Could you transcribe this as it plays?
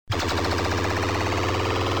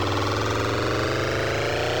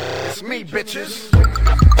me, bitches.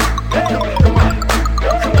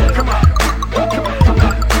 Come on.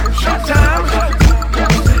 Showtime.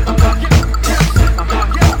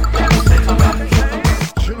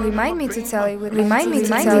 Remind me to tell you. Episode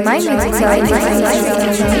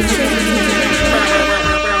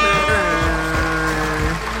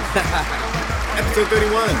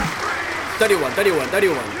 31. 31.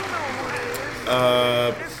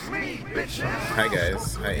 Hi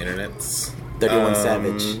guys. Hi internets. 31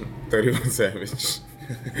 Savage. 31 Savage.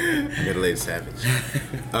 Middle-aged Savage.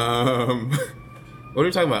 What are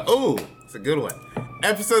we talking about? Oh, it's a good one.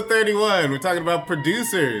 Episode 31. We're talking about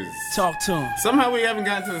producers. Talk to him. Somehow we haven't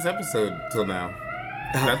gotten to this episode till now.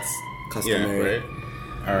 That's customary. Yeah,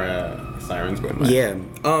 right? Our sirens going by. Yeah.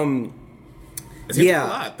 It seems like a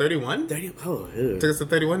lot. 31? 30. Oh, ew. Took us to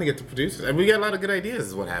 31 to get to producers. And we got a lot of good ideas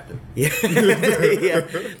is what happened. Yeah. Yeah.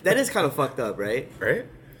 That is kind of fucked up, right? Right?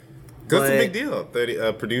 Because it's a big deal.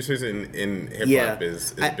 30 producers in hip-hop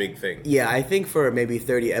is a big thing. Yeah, I think for maybe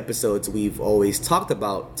 30 episodes, we've always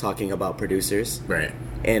talking about producers. Right.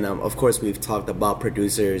 And, of course, we've talked about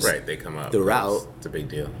producers. Right, they come up. Throughout. It's a big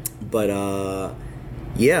deal. But,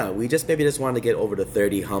 yeah, we just wanted to get over the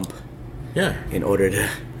 30 hump. Yeah. In order to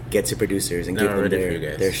get to producers and give them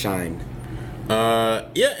their shine.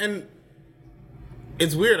 Yeah, and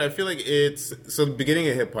it's weird. I feel like so the beginning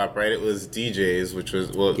of hip hop, right? It was DJs, which was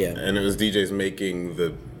and it was DJs making the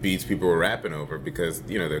beats people were rapping over because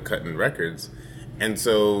they're cutting records, and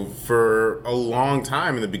so for a long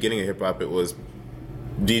time in the beginning of hip hop, it was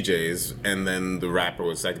DJs, and then the rapper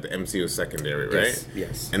was second, the MC was secondary, right?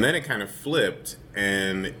 Yes. And then it kind of flipped,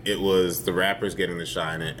 and it was the rappers getting the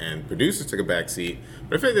shine, and producers took a back seat.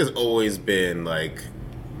 But I feel like there's always been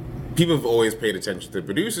people have always paid attention to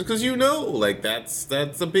producers because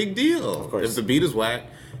that's a big deal. Of course. If the beat is whack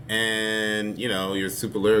and you're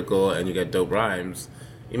super lyrical and you got dope rhymes,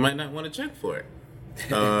 you might not want to check for it.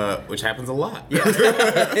 Which happens a lot. Yeah.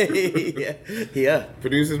 Yeah.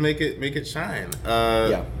 Producers make it shine.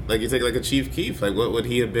 Like you take a Chief Keef. Like what would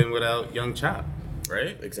he have been without Young Chop?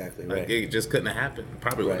 Right? Exactly. Like right. it just couldn't have happened.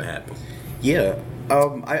 Probably wouldn't have happened. Yeah.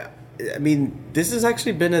 I mean, this has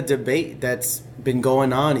actually been a debate that's been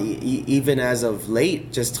going on even as of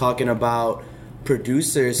late, just talking about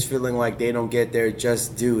producers feeling like they don't get their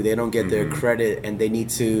just due, they don't get their credit, and they need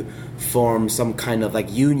to form some kind of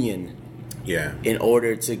union in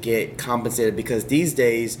order to get compensated. Because these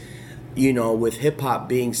days, with hip-hop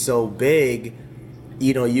being so big,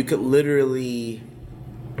 you could literally,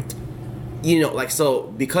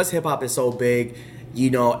 because hip-hop is so big,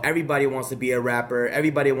 everybody wants to be a rapper,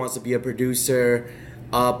 everybody wants to be a producer,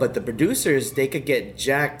 but the producers, they could get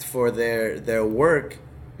jacked for their work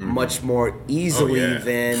much more easily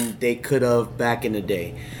than they could have back in the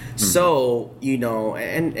day. So,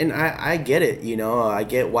 and I get it, I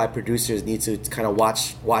get why producers need to kind of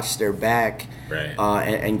watch their back, right.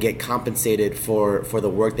 And get compensated for the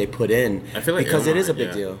work they put in. I feel like because Illmind, it is a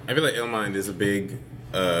big deal. I feel like Illmind is a big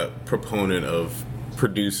proponent of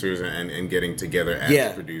producers and getting together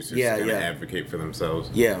as producers to advocate for themselves.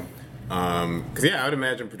 Yeah. Because I would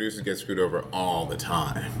imagine producers get screwed over all the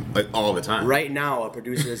time. All the time. Right now, a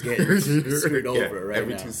producer is getting screwed over right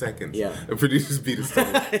every now. 2 seconds. Yeah. A producer's beat a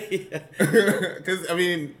stolen. Because,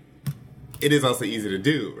 it is also easy to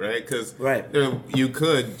do, right? Because you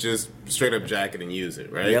could just straight up jack it and use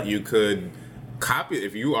it, right? Yep. You could copy,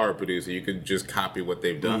 if you are a producer, you could just copy what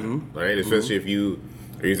they've done, right? Especially if you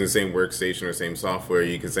are using the same workstation or same software,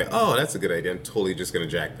 you can say, oh, that's a good idea. I'm totally just going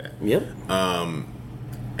to jack that. Yep.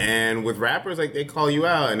 And with rappers, they call you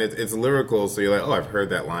out, and it's lyrical, so you're like, oh, I've heard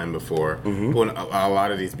that line before. But when a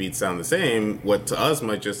lot of these beats sound the same, what to us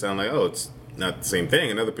might just sound like, oh, it's not the same thing.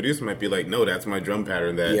 Another producer might be like, no, that's my drum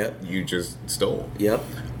pattern that you just stole. Yep.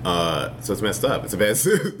 So it's messed up. It's a bad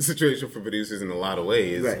situation for producers in a lot of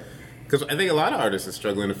ways. Right. Because I think a lot of artists are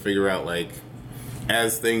struggling to figure out,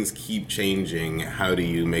 as things keep changing, how do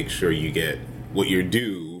you make sure you get what you're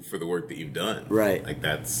due for the work that you've done? Right.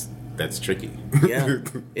 That's tricky. Yeah,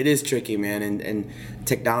 it is tricky, man. And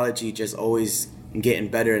technology just always getting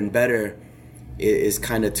better and better is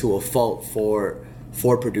kind of to a fault for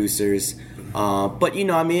producers. But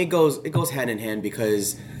it goes hand in hand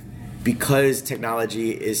because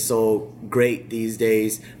technology is so great these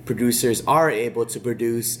days. Producers are able to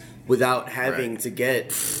produce without having to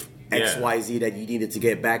get XYZ that you needed to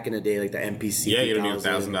get back in the day, like the MPC. Yeah, you don't need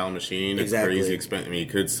 $1,000 machine. It's crazy expensive. You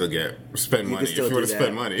could still spend money if you want to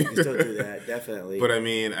spend money. You can still do that, definitely. But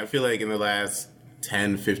I feel like in the last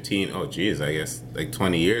 10, 15,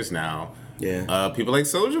 20 years now, people like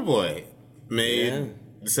Soulja Boy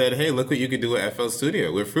said, hey, look what you could do with FL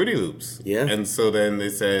Studio with Fruity Loops. Yeah. And so then they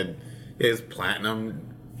said, here's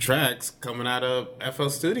platinum tracks coming out of FL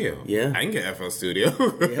Studio. Yeah. I can get FL Studio.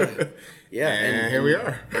 Yeah, and here we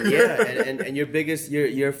are. And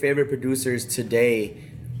your favorite producers today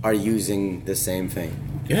are using the same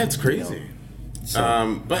thing. Yeah, it's crazy. You know?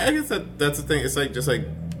 So, but I guess that's the thing. It's like just like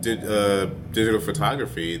digital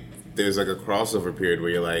photography. There's like a crossover period where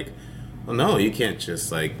you're like, well, no, you can't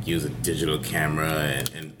just like use a digital camera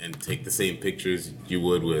and take the same pictures you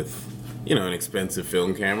would with, you know, an expensive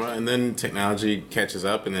film camera. And then technology catches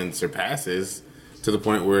up and then surpasses to the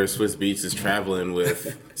point where Swiss Beats is traveling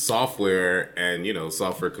with software and, you know,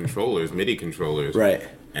 software controllers, MIDI controllers. Right.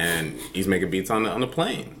 And he's making beats on the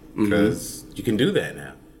plane because you can do that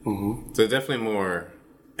now. Mm-hmm. So definitely more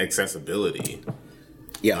accessibility.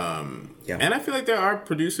 Yeah. And I feel like there are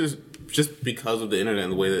producers, just because of the internet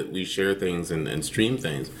and the way that we share things and stream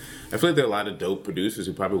things, I feel like there are a lot of dope producers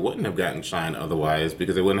who probably wouldn't have gotten shine otherwise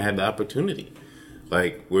because they wouldn't have had the opportunity.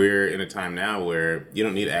 Like, we're in a time now where you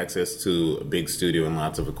don't need access to a big studio and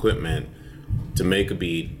lots of equipment to make a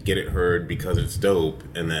beat, get it heard because it's dope,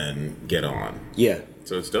 and then get on. Yeah.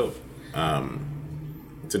 So it's dope.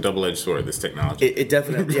 It's a double-edged sword, this technology. It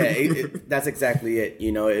definitely, that's exactly it.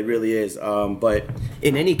 You know, it really is. But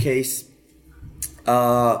in any case, we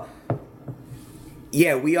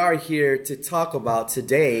are here to talk about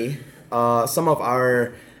today some of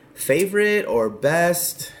our favorite or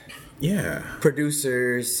best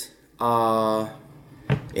producers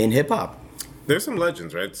in hip-hop. There's some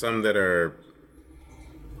legends, right? Some that are,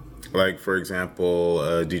 like, for example,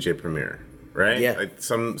 DJ Premier, right? Yeah. Like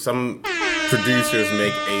some producers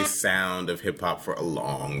make a sound of hip-hop for a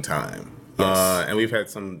long time. Yes. And we've had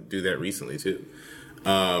some do that recently, too.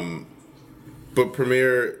 But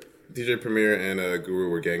DJ Premier and Guru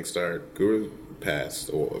were gangstar. Guru passed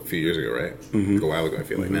a few years ago, right? Mm-hmm. A while ago, I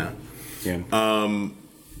feel like now. Yeah.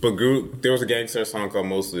 But Guru, there was a gangstar song called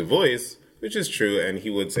Mostly Voice, which is true, and he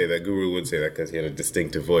would say that, Guru would say that because he had a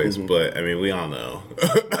distinctive voice. Mm-hmm. But, I mean, we all know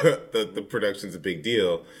the production's a big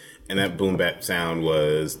deal, and that boom bap sound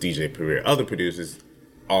was DJ Premier. Other producers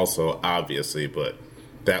also, obviously, but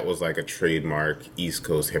that was like a trademark East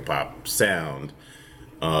Coast hip-hop sound,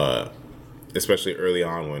 especially early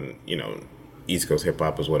on when, you know, East Coast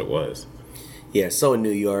hip-hop was what it was. Yeah, so in New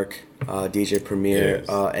York, DJ Premier, yes.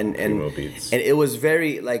 And it was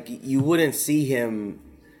very, like, you wouldn't see him.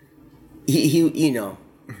 He you know,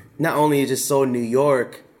 not only just so New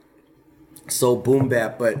York, so boom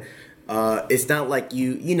bap, but it's not like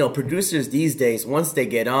you know, producers these days, once they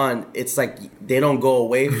get on, it's like they don't go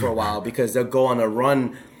away for a while because they'll go on a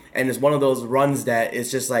run, and it's one of those runs that is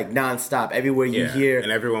just like nonstop. Everywhere you hear,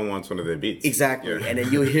 and everyone wants one of their beats. Exactly, yeah. And then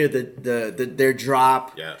you hear their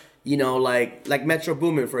drop. Yeah. You know, like Metro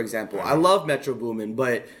Boomin, for example. I love Metro Boomin,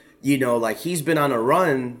 but you know, like, he's been on a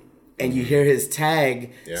run, and you hear his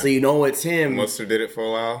tag, so you know it's him. Mustard did it for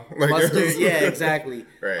a while. Mustard, yeah, exactly.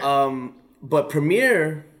 Right. But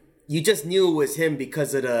Premier, you just knew it was him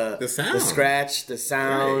because of the sound, the scratch, the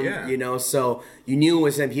sound. Right, yeah. You know, so you knew it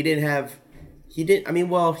was him. He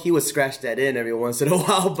would scratch that in every once in a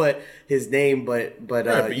while, but his name, but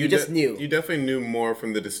you just knew. You definitely knew more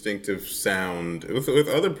from the distinctive sound with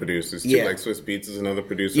other producers too. Yeah. Like Swiss Beats is another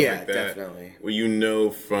producer like that. Yeah, definitely. Where you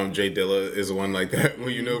know from Jay Dilla is one like that. Where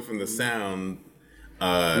you know from the sound,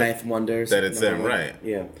 Ninth Wonders, that it's them, right?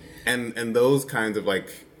 Yeah, and those kinds of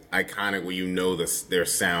like iconic where you know their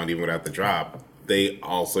sound even without the drop. They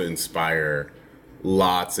also inspire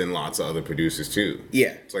lots and lots of other producers too. Yeah.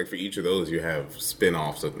 It's like for each of those you have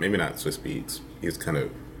spin-offs of, maybe not Swiss Beats, he's kind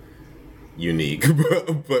of unique,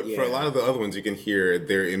 but for a lot of the other ones you can hear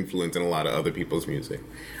their influence in a lot of other people's music.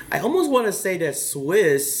 I almost want to say that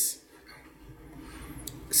Swiss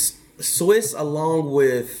along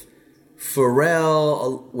with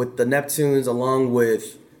Pharrell, with the Neptunes, along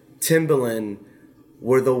with Timbaland,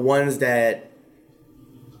 were the ones that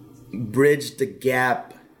bridged the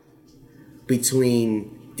gap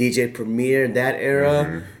between DJ Premier, that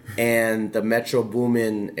era, and the Metro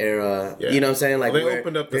Boomin era. Yeah. You know what I'm saying? Like, well, they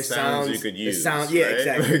opened up the sounds you could use. Yeah, right?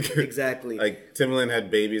 exactly. Exactly. Like Timbaland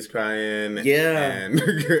had babies crying. Yeah. And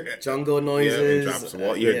jungle noises.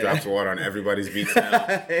 Yeah, drops of water on everybody's beats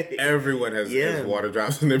now. Everyone has water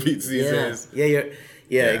drops in their beats these days.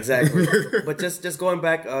 Yeah, exactly. But just going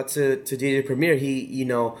back to DJ Premier, he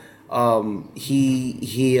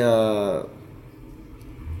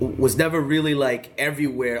was never really like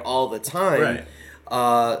everywhere all the time. Right.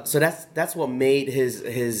 So that's what made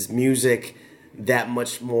his music that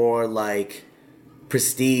much more like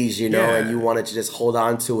prestige, you know, and you wanted to just hold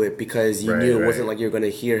on to it because you knew it wasn't like you're going to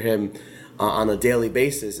hear him on a daily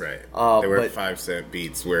basis. Right. They were 5-cent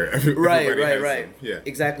beats where right. them. Yeah.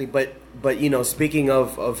 Exactly. But speaking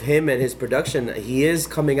of him and his production, he is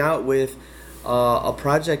coming out with a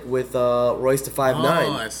project with Royce da 5'9".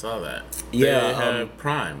 Oh, I saw that. Yeah. They had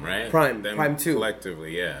Prime, right? Prime 2.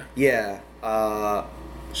 Collectively, yeah. Yeah.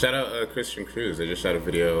 Shout out Christian Cruz. They just shot a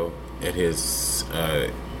video at his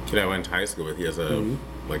kid I went to high school with. He has a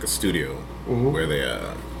studio where they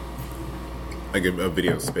like a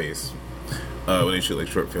video space where they shoot like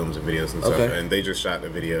short films and videos and stuff. And they just shot a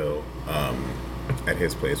video at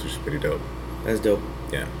his place, which is pretty dope. That's dope.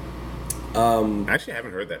 Yeah. Actually, I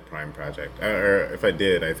haven't heard that Prime project, or if I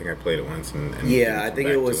did, I think I played it once. And I think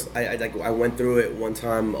it was. I went through it one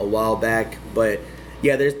time a while back, but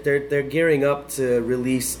yeah, they're gearing up to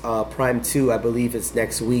release Prime 2. I believe it's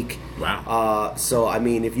next week. Wow. So I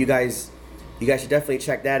mean, if you guys should definitely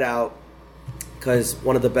check that out, because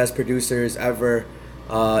one of the best producers ever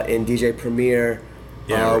in DJ Premier,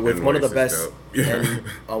 with one of the best. And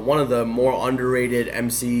one of the more underrated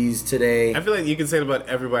MCs today. I feel like you can say it about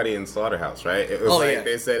everybody in Slaughterhouse, right? It was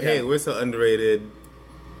they said, "Hey, we're so underrated,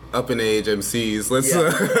 up in age MCs. Let's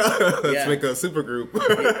make a super group."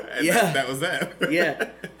 And that was that.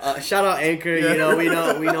 Yeah. Shout out Anchor. You know, we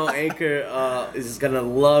know Anchor is gonna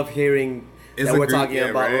love hearing that we're talking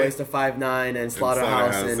about Royce da 5'9" and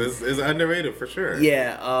Slaughterhouse. And is underrated for sure.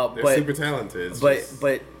 Yeah, they're super talented.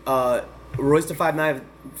 But Royce da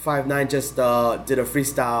 5'9" just did a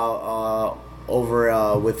freestyle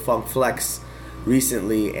over with Funk Flex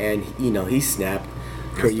recently, and he snapped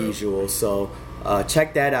per usual. So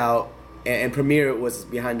check that out. And Premier was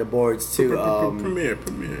behind the boards too. Premier.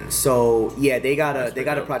 So yeah, they got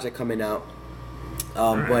a project coming out.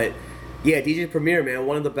 But yeah, DJ Premier, man,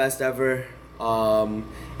 one of the best ever, and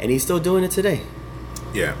he's still doing it today.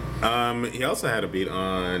 Yeah. He also had a beat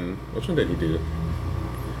on, which one did he do?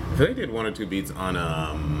 I think he did 1 or 2 beats on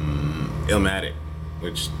Illmatic,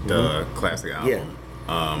 which the classic album.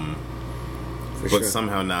 Yeah. But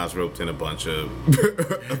somehow Nas roped in a bunch of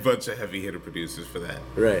heavy hitter producers for that.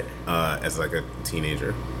 Right. As like a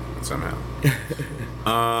teenager, somehow.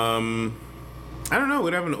 I don't know.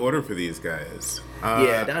 We'd have an order for these guys.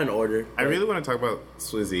 Not an order. I really want to talk about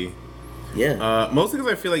Swizzy. Yeah. Mostly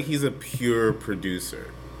because I feel like he's a pure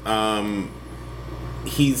producer.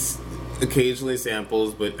 He's occasionally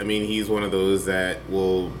samples, but I mean, he's one of those that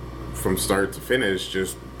will, from start to finish,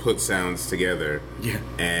 just put sounds together. Yeah.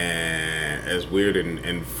 And as weird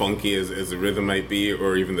and funky as the rhythm might be,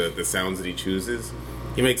 or even the sounds that he chooses,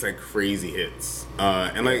 he makes like crazy hits.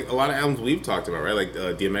 And like a lot of albums we've talked about, right? Like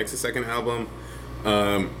DMX's second album,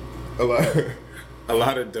 a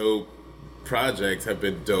lot of dope projects have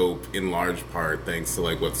been dope in large part thanks to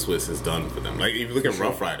like what Swiss has done for them. Like if you look at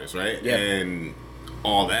Rough Riders, right? Yeah. And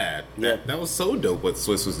all that. Yeah. That was so dope what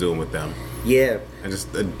Swiss was doing with them. Yeah. And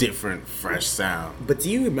just a different, fresh sound. But do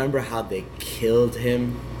you remember how they killed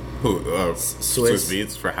him? Who? Swiss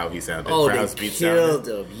Beats, for how he sounded. Oh, for they how his beats killed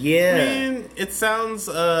sounded. him. Yeah. I mean, it sounds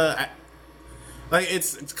like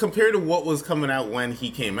it's compared to what was coming out when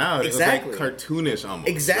he came out. Exactly. It was like cartoonish almost.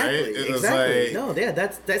 Exactly. Right? It exactly. was like, no, yeah,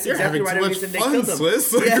 that's you're exactly having right. too much fun,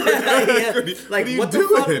 Swiss. Yeah, yeah. What are you what doing?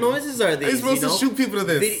 the fuck noises are these? Are you supposed to shoot people to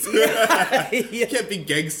this? You can't be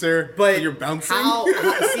gangster, but you're bouncing. How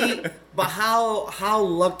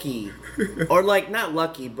lucky, or like not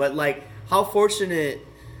lucky, but like how fortunate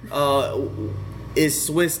is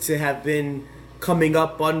Swiss to have been coming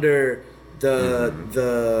up under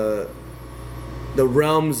the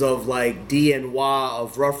realms of like DNY,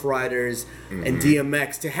 of Rough Riders and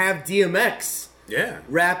DMX, to have DMX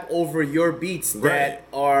rap over your beats that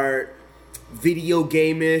are video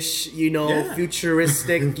game-ish,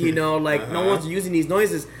 futuristic, like no one's using these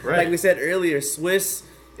noises. Like we said earlier, Swiss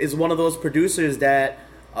is one of those producers that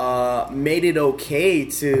made it okay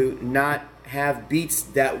to not have beats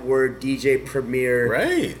that were DJ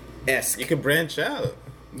Premier-esque. You can branch out.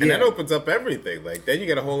 And that opens up everything. Like, then you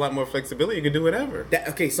get a whole lot more flexibility. You can do whatever.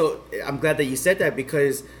 So I'm glad that you said that,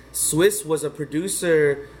 because Swiss was a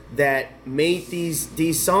producer that made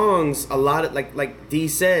these songs a lot of, like Dee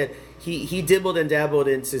said, he dibbled and dabbled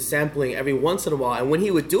into sampling every once in a while. And when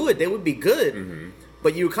he would do it, they would be good.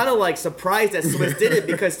 But you were kind of like surprised that Swiss did it,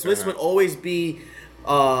 because Swiss would always be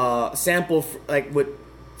sample,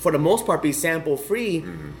 for the most part, be sample free.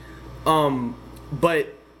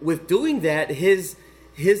 But with doing that, his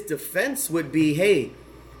defense would be, hey,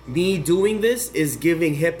 me doing this is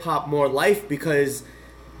giving hip-hop more life, because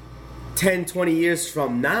 10, 20 years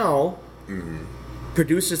from now,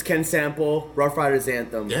 producers can sample Rough Riders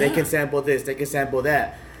Anthem. They can sample this, they can sample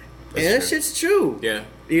that. that shit's true. Yeah.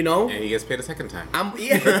 You know? And he gets paid a second time. I'm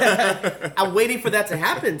waiting for that to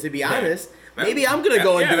happen, to be honest. Maybe I'm going to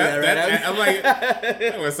go and do that, right? I'm like,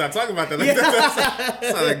 I'm going to stop talking about that. Like,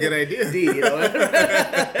 that's not a good idea. Indeed, you know?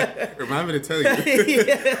 Remind me to tell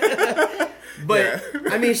you. But,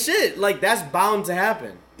 I mean, shit, like, that's bound to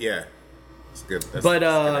happen. Yeah. It's good. That's a good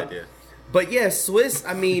idea. But, yeah, Swiss,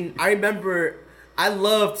 I mean, I remember, I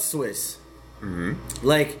loved Swiss. Mm-hmm.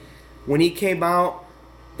 Like, when he came out,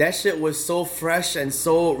 that shit was so fresh and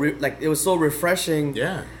so, it was so refreshing.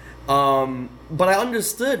 Yeah. But I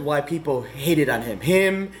understood why people hated on him.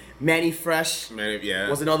 Him, Manny Fresh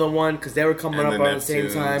was another one because they were coming up around the same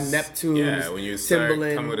time. Neptunes, yeah, when you start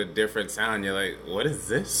Timbaland. coming with a different sound, you're like, what is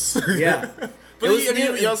this? Yeah. But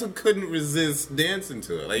you also couldn't resist dancing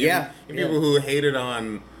to it. Like, people who hated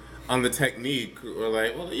on the technique were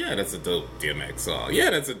like, well, yeah, that's a dope DMX song.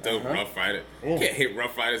 Yeah, that's a dope Rough Rider. You can't hate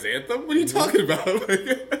Rough Rider's anthem. What are you talking about?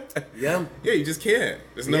 Yeah, you just can't.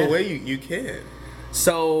 There's no way you can.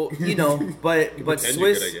 So, you know, but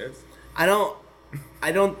Swiss, good, I guess.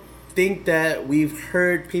 I don't think that we've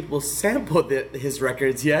heard people sample his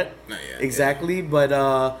records yet. Not yet. Exactly, but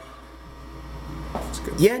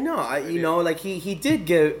you know, like he did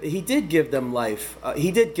give them life.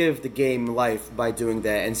 He did give the game life by doing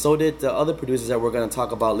that, and so did the other producers that we're going to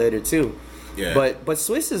talk about later too. Yeah. But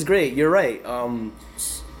Swiss is great. You're right.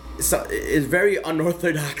 So it's very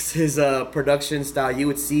unorthodox, his production style. You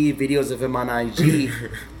would see videos of him on IG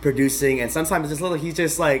producing, and sometimes he's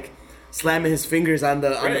just like slamming his fingers on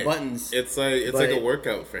the buttons. It's like a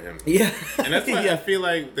workout for him. Yeah, and that's why I feel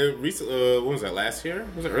like the recent what was that, last year?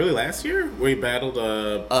 Was it early last year where he battled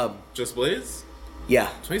Just Blaze? Yeah,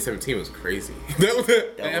 2017 was crazy.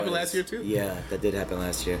 that happened last year too. Yeah, that did happen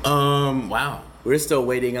last year. Wow. We're still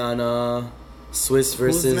waiting on Swiss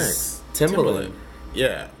versus Timbaland.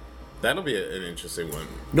 Yeah. That'll be an interesting one.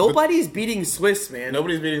 Nobody's beating Swiss, man.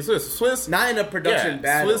 Nobody's beating Swiss. Swiss, not in a production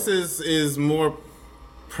battle. Swiss is more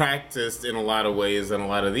practiced in a lot of ways than a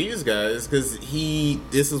lot of these guys because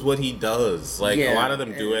this is what he does. Like a lot of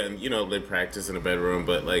them do it, and you know they practice in a bedroom,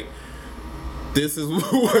 but like this is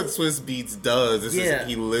what Swiss Beats does. This is,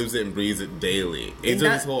 he lives it and breathes it daily. He's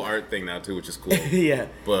doing this whole art thing now too, which is cool.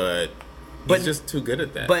 but he's just too good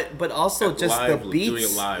at that. But also just live, the beats. Doing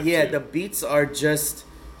it live the beats are just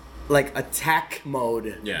like attack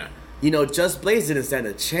mode. Yeah. You know, Just Blaze didn't stand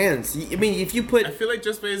a chance. I mean, if you put... I feel like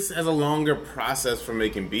Just Blaze has a longer process for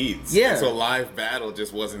making beats. Yeah. So live battle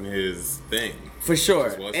just wasn't his thing. For sure.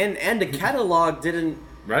 And the catalog didn't...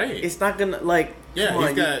 Right. It's not gonna, like... Yeah,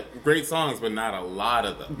 he's got great songs, but not a lot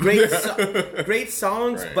of them. Great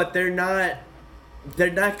songs, right. But they're not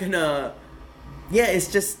gonna... Yeah,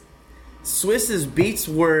 it's just... Swiss's beats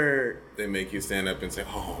were... They make you stand up and say,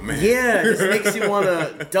 oh, man. Yeah, it just makes you want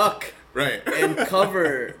to duck. Right. And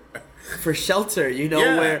cover... for shelter, you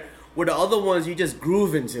know, where the other ones you just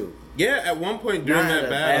groove into. Yeah, at one point during that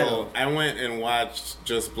battle, I went and watched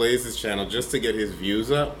Just Blaze's channel just to get his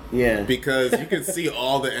views up. Yeah. Because you could see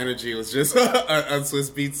all the energy was just on Swiss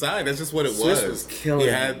Beats' side. That's just what it Swiss was killing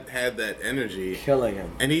him. He had that energy. Killing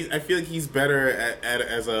him. And I feel like he's better at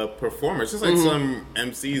as a performer. It's just like some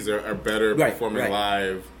MCs are better performing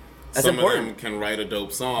live. That's some important. of them can write a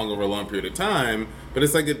dope song over a long period of time, but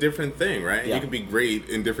it's like a different thing, right? Yeah. You can be great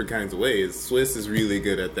in different kinds of ways. Swiss is really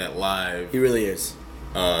good at that live. He really is.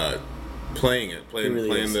 Playing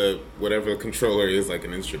the whatever the controller is like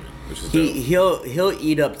an instrument, which is dope. He'll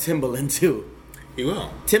eat up Timbaland too. He will.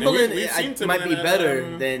 Timbaland might be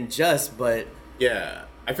better than Just, but yeah,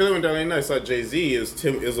 I feel like when Darlene and I saw Jay-Z is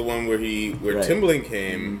the one where Timbaland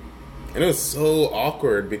came. Mm-hmm. And it was so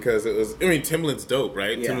awkward because it was... I mean, Timbaland's dope,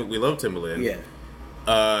 right? Yeah. We love Timbaland. Yeah.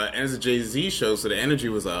 And it's a Jay-Z show, so the energy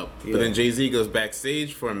was up. Yeah. But then Jay-Z goes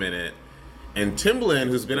backstage for a minute. And Timbaland,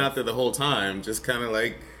 who's been out there the whole time, just kind of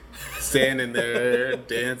like standing there,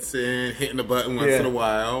 dancing, hitting a button once in a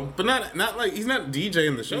while. But not like... He's not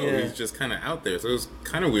DJing the show. Yeah. He's just kind of out there. So it was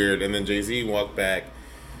kind of weird. And then Jay-Z walked back.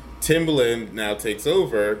 Timbaland now takes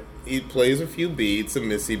over. He plays a few beats, some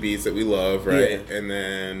Missy beats that we love, right? Yeah. And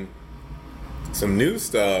then... some new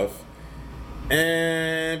stuff,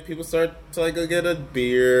 and people start to like go get a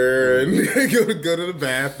beer and go to the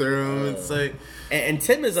bathroom. It's like, and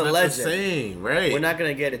Tim is a legend. The same, right? We're not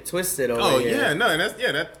gonna get it twisted over here. Yeah, no, and that's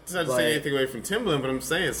not to take anything away from Timbaland, but I'm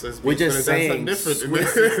saying we're just saying something different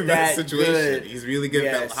in that situation. Good. He's really good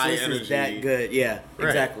at that high energy. Is that good,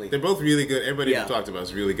 exactly. They're both really good. Everybody we've talked about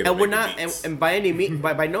is really good. And we're not, and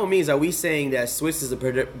by no means are we saying that Swiss is a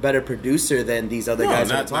better producer than these other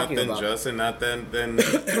guys we're talking about. Not than Just and not than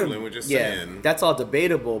Timbaland. We're just saying that's all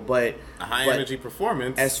debatable, but a high energy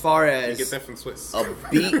performance. As far as you get that from Swiss. A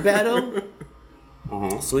beat battle.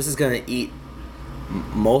 Swiss is gonna eat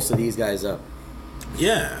most of these guys up.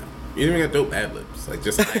 Yeah, you even got dope ad libs, like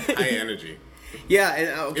just high energy. Yeah,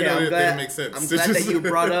 and okay, I'm glad. Makes sense. I'm glad that you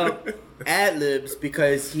brought up ad libs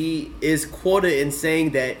because he is quoted in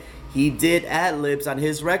saying that he did ad libs on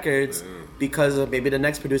his records because of maybe the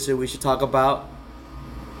next producer we should talk about,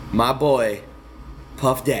 my boy,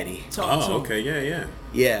 Puff Daddy. Okay,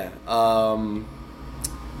 Yeah.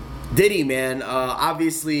 Diddy, man.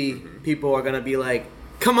 Obviously, people are gonna be like,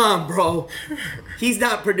 "Come on, bro. He's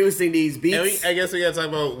not producing these beats." I guess we gotta talk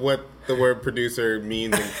about what the word producer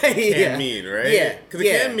means and can mean, right? Yeah. Because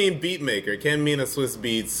it can mean beat maker. It can mean a Swiss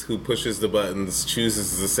Beats who pushes the buttons,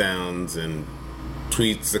 chooses the sounds, and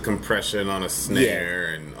tweaks the compression on a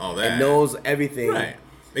snare and all that. And knows everything. Right.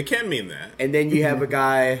 It can mean that. And then you have a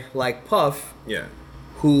guy like Puff. Yeah.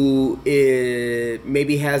 Who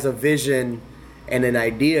maybe has a vision and an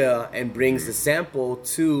idea and brings the sample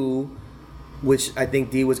to, which I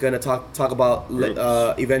think D was going to talk about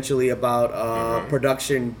eventually about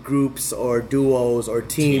production groups or duos or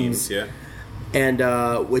teams. Yeah.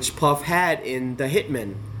 And which Puff had in the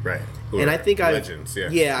Hitmen. Right. And I think legends,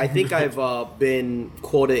 I think I've been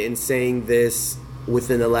quoted in saying this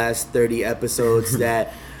within the last 30 episodes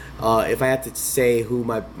that if I had to say who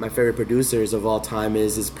my favorite producers of all time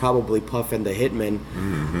is, it's probably Puff and the Hitmen.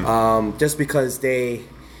 Just because they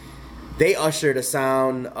ushered a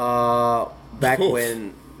sound back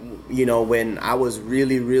when I was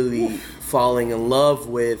really falling in love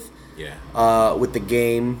with the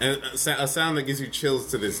game. And a sound that gives you chills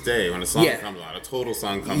to this day when a song comes out, a total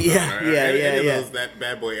song comes out. Right? That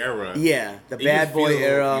Bad Boy era. Yeah, the Bad Boy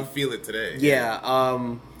era. You feel it today.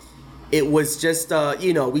 Yeah. It was just,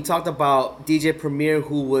 we talked about DJ Premier,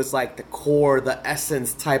 who was like the core, the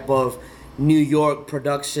essence type of New York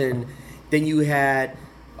production. Then you had,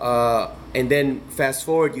 and then fast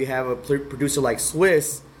forward, you have a producer like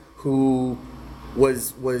Swiss, who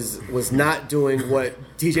was not doing what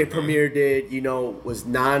DJ Premier did. Was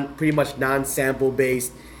pretty much non-sample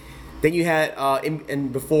based. Then you had,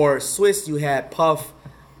 and before Swiss, you had Puff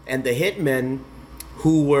and the Hitmen,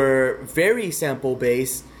 who were very sample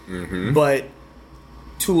based. But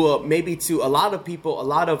to a lot of people, a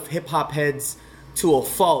lot of hip hop heads, to a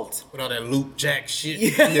fault. With all that Luke Jack shit.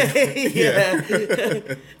 Yeah.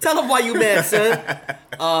 Tell them why you mad, son.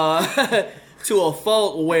 To a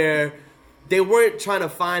fault where they weren't trying to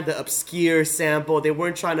find the obscure sample. They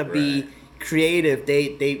weren't trying to be creative.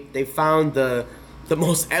 They found the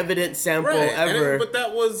most evident sample ever. But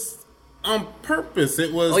that was on purpose.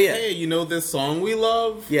 It was, hey, this song we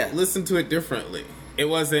love? Yeah. Listen to it differently. It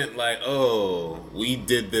wasn't like, oh, we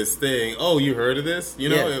did this thing. Oh, you heard of this?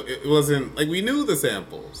 It wasn't like we knew the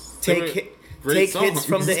samples. Take hits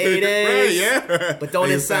from the 80s. Right, but don't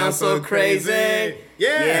it sound so crazy?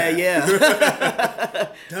 Yeah.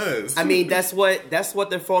 Does. I mean, that's what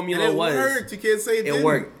the formula and it was. Worked. You can't say it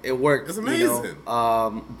didn't. It worked. It's amazing.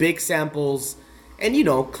 Big samples, and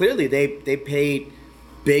clearly they paid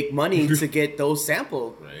big money to get those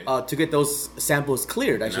samples, to get those samples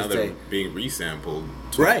cleared. I should say being resampled.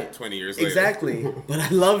 20 years later. Exactly. But I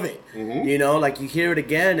love it. Like you hear it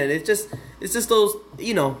again, and it's just those.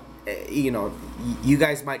 You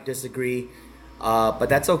guys might disagree, but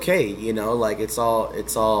that's okay. Like it's all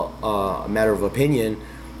a matter of opinion.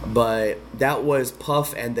 But that was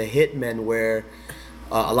Puff and the Hitmen, where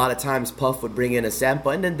a lot of times Puff would bring in a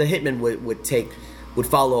sample, and then the Hitmen would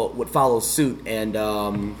follow suit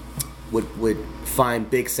and would find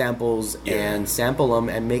big samples and sample them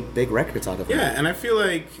and make big records out of them. Yeah, and I feel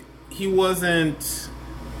like he wasn't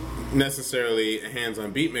necessarily a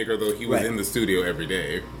hands-on beat maker, though he was in the studio every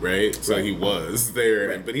day, right? So he was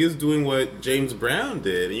there, but he was doing what James Brown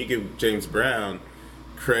did, and you give James Brown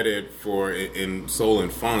credit for in soul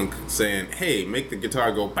and funk saying, hey, make the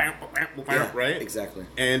guitar go bam, bam, bam, bam, right? Exactly.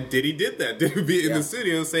 And Diddy did that. Diddy be in the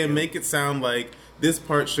studio saying, make it sound like this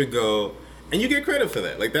part should go, and you get credit for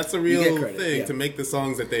that. Like that's a real thing to make the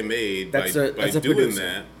songs that they made by doing producer.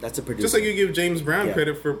 that. That's a producer. Just like you give James Brown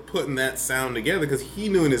credit for putting that sound together, because he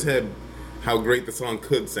knew in his head how great the song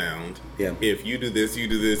could sound. Yeah. If you do this, you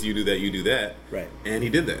do this, you do that, you do that. Right. And he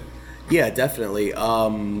did that. Yeah, definitely.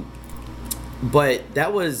 But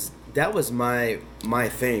that was my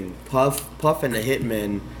thing. Puff and the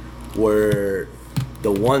Hitmen were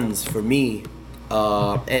the ones for me.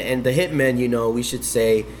 And the Hitmen, we should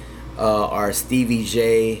say, are Stevie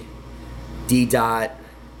J, D Dot.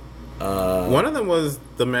 One of them was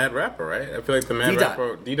the Mad Rapper, right? I feel like the Mad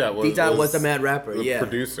Rapper D Dot was the Mad Rapper, the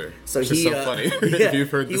producer. So he's so funny. If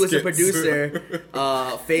you've heard he was a producer,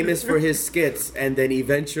 famous for his skits, and then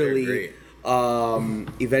eventually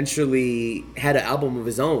had an album of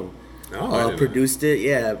his own. Oh, I didn't produced it.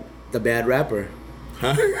 Yeah, The Bad Rapper.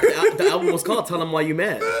 Huh? The album was called "Tell 'Em Why You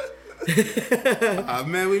Mad."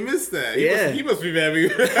 Man, we missed that. Yeah. He must be mad. We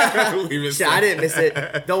missed Shit, that. I didn't miss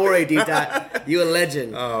it. Don't worry, D-Dot. You a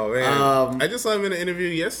legend. Oh, man. I just saw him in an interview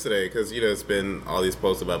yesterday because, it's been all these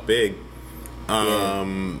posts about Big.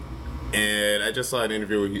 And I just saw an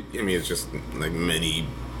interview where it's just like many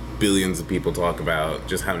billions of people talk about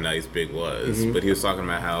just how nice Big was. Mm-hmm. But he was talking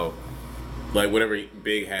about how, like, whatever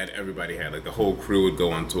Big had, everybody had. Like, the whole crew would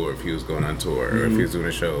go on tour if he was going on tour. Or if he was doing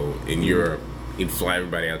a show in Europe, he'd fly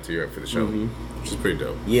everybody out to Europe for the show. Which is pretty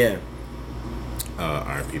dope. Yeah.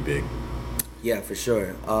 R.I.P. Big. Yeah, for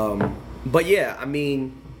sure. But yeah, I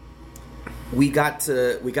mean, we got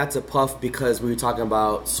to Puff because we were talking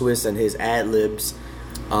about Swiss and his ad libs.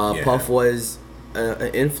 Puff was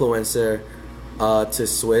an influencer to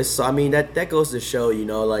Swiss, so I mean that goes to show,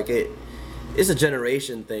 like it's a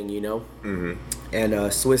generation thing, Mm-hmm.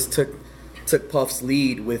 And Swiss took Puff's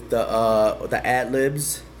lead with the ad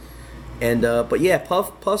libs, and but yeah,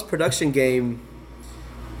 Puff's production game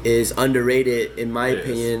is underrated in my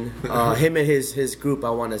opinion. Him and his group, I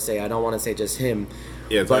don't want to say just him.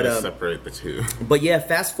 Yeah, it's hard to separate the two. But yeah,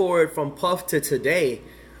 fast forward from Puff to today,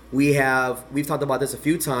 we've talked about this a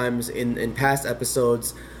few times in past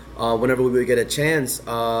episodes. Whenever we would get a chance,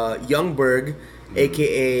 Youngberg,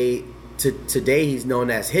 aka today he's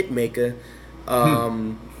known as Hitmaker,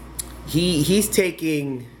 he's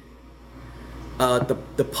taking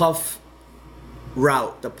the Puff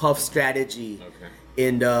route, the Puff strategy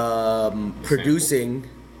in producing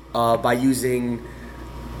by using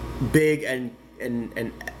big and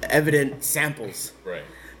evident samples, right?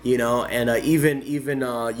 And even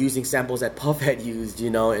using samples that Puff had used,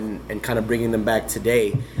 and kind of bringing them back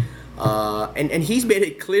today. And he's made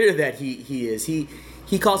it clear that he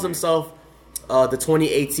calls himself the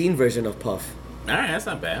 2018 version of Puff. All right, that's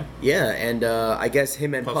not bad. Yeah, and I guess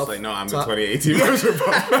him and Puff's Puff. like, no, I'm the 2018 version of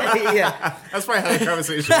Puff. Yeah, that's probably how the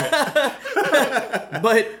conversation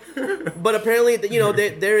went. But apparently,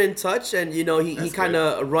 they're in touch, and he kind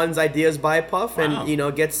of runs ideas by Puff,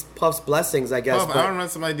 and gets Puff's blessings, I guess. Puff, I want to run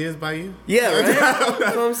some ideas by you. Yeah, right?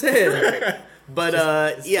 That's what I'm saying.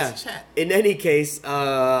 But just chat. In any case,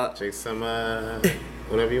 take some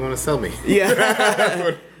whatever you want to sell me.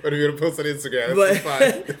 Yeah. What are you gonna post on Instagram? That's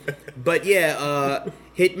fine. But yeah,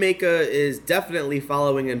 Hitmaker is definitely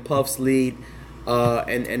following in Puff's lead,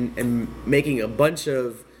 and making a bunch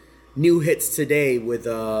of new hits today with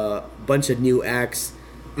a bunch of new acts.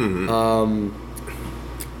 Mm-hmm.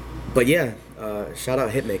 But yeah, shout out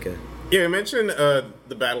Hitmaker. Yeah, we mentioned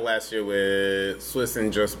the battle last year with Swiss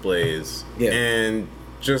and Just Blaze. Yeah. And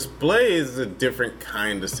Just Blaze is a different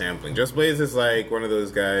kind of sampling. Just Blaze is like one of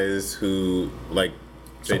those guys who, like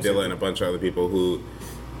Jay Dilla and a bunch of other people, who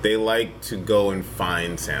they like to go and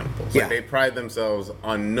find samples. Yeah. Like they pride themselves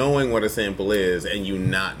on knowing what a sample is and you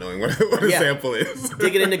not knowing what a sample is.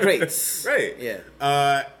 Dig it in the crates. Right. Yeah.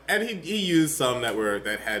 And he used some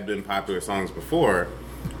that had been popular songs before.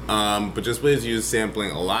 But Just Blaze used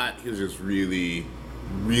sampling a lot. He was just really,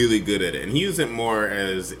 really good at it. And he used it more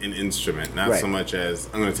as an instrument, not so much as,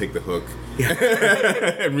 I'm going to take the hook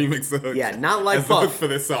and remix the hook. Yeah, not like Puff. The hook for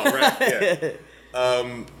this song, right?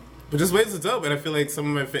 Yeah. But Just Blaze is dope, and I feel like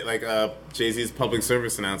some of my Jay-Z's Public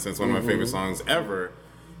Service Announcement is one of my favorite songs ever.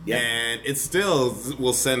 Yeah. And it still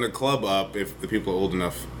will send a club up if the people are old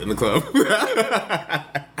enough in the club.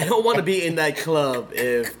 I don't want to be in that club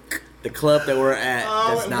if the club that we're at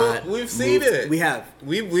does not. We've seen it. We have.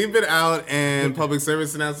 We've been out and Public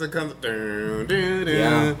Service Announcement comes.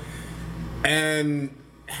 Yeah. And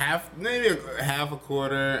maybe half a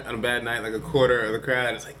quarter on a bad night, like a quarter of the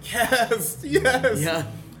crowd is like, yes. Yeah.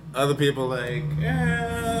 Other people like,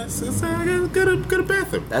 yes, go to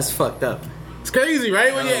bathroom. That's fucked up. It's crazy,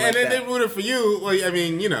 right? And then they rooted for you. Well, I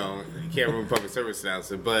mean, you can't ruin Public Service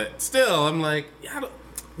Announcement, but still, I'm like,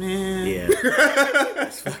 man. Yeah.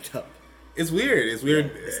 It's fucked up. It's weird. Yeah,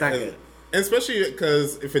 it's not good. And especially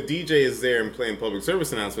because if a DJ is there and playing Public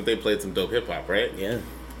Service Announcement, they played some dope hip hop, right? Yeah.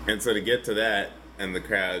 And so to get to that, and the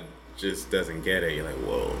crowd just doesn't get it, you're like,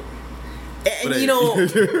 whoa. And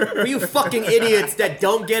for you fucking idiots that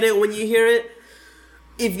don't get it when you hear it,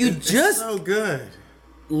 if you just so good.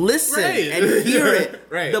 Listen and hear it,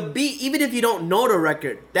 right. The beat, even if you don't know the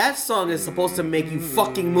record, that song is supposed to make you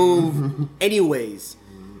fucking move anyways.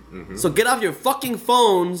 Mm-hmm. So get off your fucking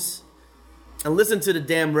phones and listen to the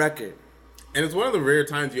damn record. And it's one of the rare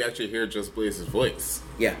times you actually hear Just Blaze's voice.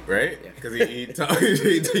 Yeah. Right? Because he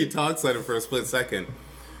talks on it for a split second.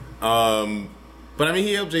 But I mean,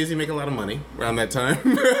 he helped Jay-Z make a lot of money around that time.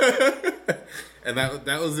 And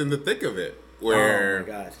that was in the thick of it. where oh my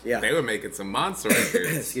God. Yeah. they were making some monster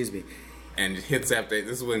records. Excuse me. And hits after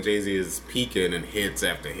this is when Jay-Z is peaking and hits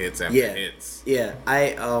after hits after hits. Yeah.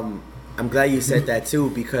 I'm glad you said that too,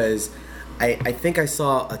 because I think I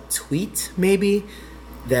saw a tweet maybe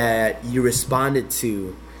that you responded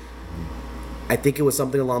to. I think it was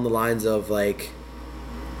something along the lines of like,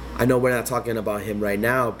 I know we're not talking about him right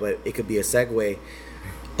now, but it could be a segue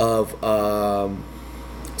of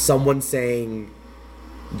someone saying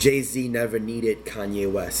Jay-Z never needed Kanye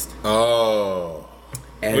West. Oh.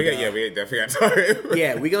 And, we definitely got to talk.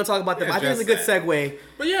 Yeah, we're going to talk about that. I think it's a good segue.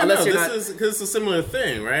 But yeah, no, this is because it's a similar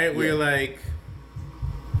thing, right? Where you're like...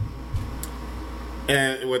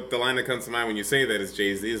 And what the line that comes to mind when you say that is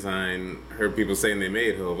Jay-Z's line, heard people saying they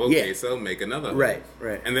made Hov. Okay, so make another Hov.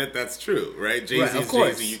 Right. And that's true, right? Jay-Z's right,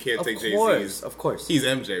 Jay-Z, you can't take Jay-Z's. Of course. He's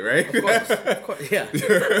MJ, right? Of course. Yeah.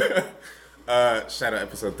 Shout out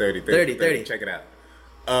episode 30. Check it out.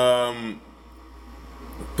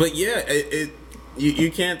 But yeah,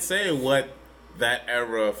 you can't say what that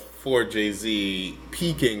era for Jay-Z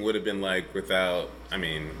peaking would have been like without, I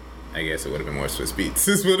mean, I guess it would have been more Swiss Beats.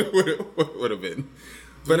 This would have been.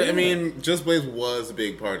 But I mean, Just Blaze was a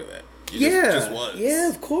big part of that. Just was. Yeah,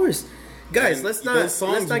 of course. Guys, And let's not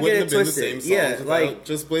have get it been the twisted. same songs without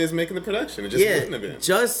Just Blaze making the production. It just wouldn't have been.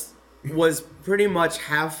 Just was pretty much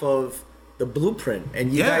half of the Blueprint,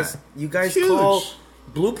 and you guys Huge. call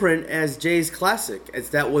Blueprint as Jay's classic,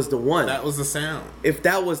 as that was the one. That was the sound. If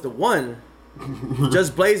that was the one,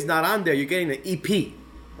 Just Blaze not on there. You're getting an EP.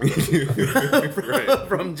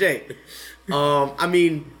 from Jay. I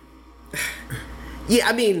mean,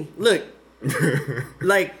 look,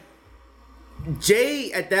 like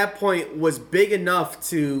Jay at that point was big enough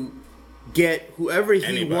to get whoever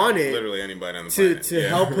he wanted, literally anybody on the planet, to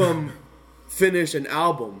help him finish an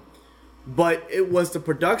album. But it was the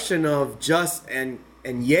production of Just and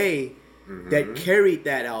Ye that carried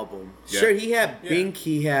that album. Yeah. Sure, he had Bink,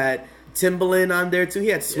 he had Timbaland on there too, he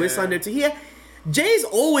had Swiss on there too. Jay's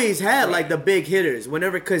always had like the big hitters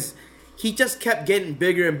because he just kept getting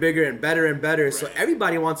bigger and bigger and better and better. Right. So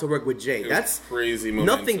everybody wants to work with Jay. That's crazy.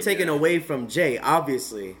 Nothing taken away from Jay,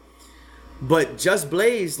 obviously. But Just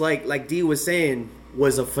Blaze, like D was saying,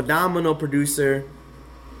 was a phenomenal producer.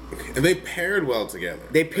 And they paired well together.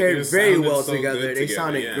 They paired very well together. They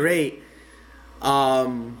sounded great.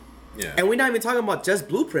 And we're not even talking about just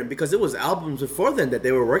Blueprint, because it was albums before then that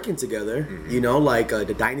they were working together. You know, like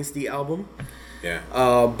the Dynasty album. Yeah.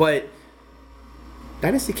 But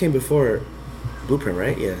Dynasty came before Blueprint,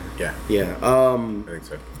 right? Yeah. I think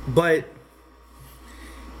so. But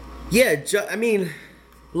yeah, I mean,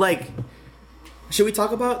 like, should we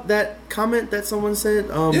talk about that comment that someone said?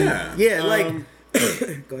 Go ahead.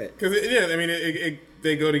 Because I mean,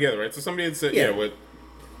 they go together, right? So somebody had said, what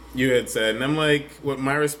you had said, and I'm like, what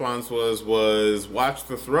my response was Watch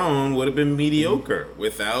the Throne would have been mediocre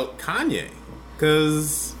without Kanye,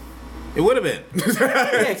 because it would have been.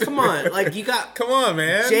 Yeah, come on, like come on,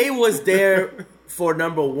 man. Jay was there for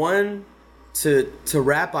number one to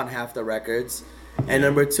rap on half the records, and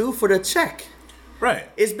number two for the check. Right.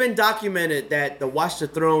 It's been documented that the Watch the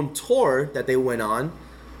Throne tour that they went on,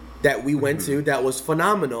 that we went to, that was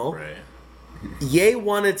phenomenal. Right. Ye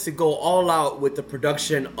wanted to go all out with the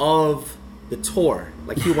production of the tour.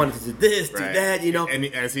 Like, he wanted to do this, do that, you know. And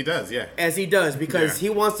as he does, As he does, because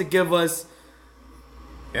he wants to give us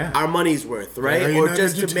our money's worth, right? Or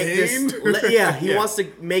just to make this... he wants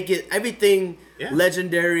to make it everything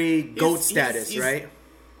legendary, GOAT status, right?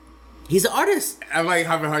 He's an artist. I'm like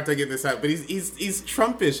having a hard time getting this out, but he's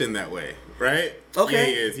Trumpish in that way, right? Okay. Yeah,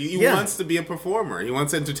 he is. He wants to be a performer. He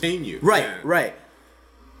wants to entertain you. Right.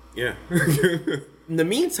 Yeah. In the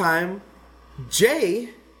meantime, Jay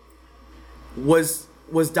was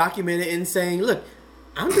documented in saying, "Look,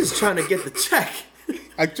 I'm just trying to get the check."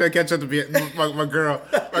 I try to catch up to my girl.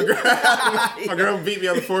 My girl beat me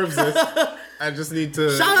on the Forbes list. I just need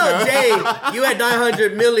to shout out Jay. You at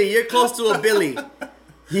 900 milli. You're close to a Billy.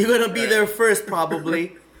 You're gonna be there first,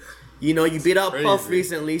 probably. You know, you beat out Puff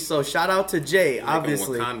recently, so shout out to Jay.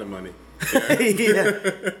 Obviously, Wakanda money.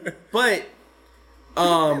 But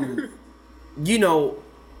you know,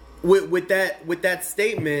 with that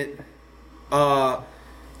statement, and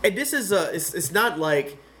this is it's not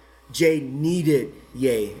like Jay needed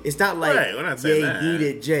Ye. It's not like we're not saying Ye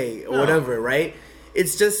needed Jay or whatever, right?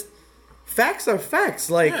 It's just facts are facts.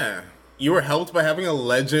 Like, you were helped by having a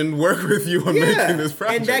legend work with you on making this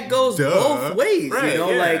project, and that goes both ways. You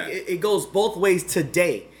know, like it goes both ways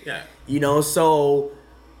today. Yeah, you know, so.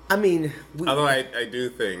 I mean, although I do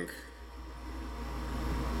think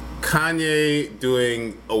Kanye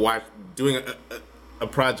doing a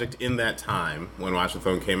project in that time when Watch the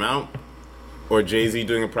Throne came out or Jay-Z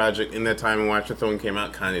doing a project in that time when Watch the Throne came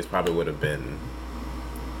out, Kanye's probably would have been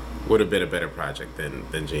a better project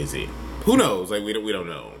than Jay-Z. Who knows? Like we don't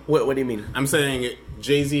know. What do you mean? I'm saying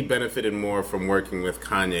Jay-Z benefited more from working with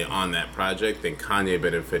Kanye on that project than Kanye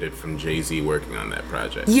benefited from Jay-Z working on that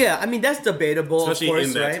project. Yeah, I mean that's debatable, especially of course,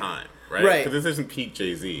 in that right? time, right? Right. Because this isn't peak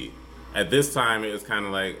Jay-Z. At this time, it was kind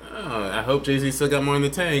of like, oh, I hope Jay-Z still got more in the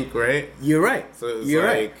tank, right? You're right. So it's You're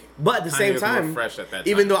like, right. But at the Kanye same was more time, fresh at that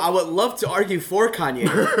even time. though I would love to argue for Kanye,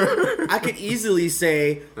 I could easily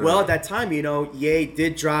say, well, at that time, Ye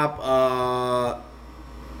did drop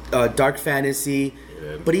Dark Fantasy,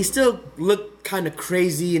 but he still looked kind of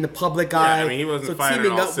crazy in the public eye. Yeah, I mean, he wasn't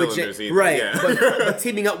firing all cylinders either. Right, Yeah. but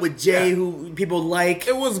teaming up with Jay, who people like.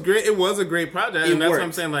 It was great. It was a great project, It and that's worked. what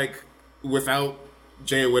I'm saying. Like, without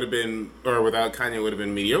Jay, it would have been, or without Kanye, it would have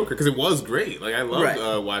been mediocre because it was great. Like, I loved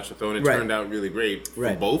Right. Watch the Throne. It Right. turned out really great for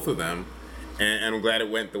Right. both of them, and I'm glad it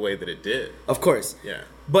went the way that it did. Of course. Yeah.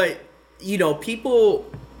 But people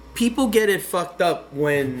get it fucked up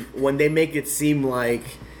when they make it seem like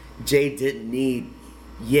Jay didn't need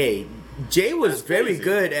Ye. Jay was That's very crazy.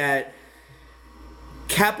 good at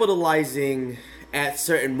capitalizing at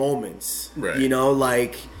certain moments. Right.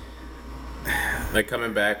 Like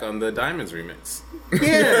coming back on the Diamonds remix.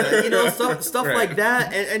 yeah, stuff Right. like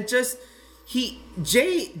that, and just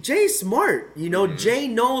Jay's smart. Jay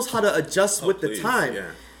knows how to adjust with the please, time. yeah.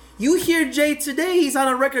 You hear Jay today? He's on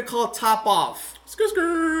a record called Top Off.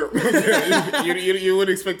 you would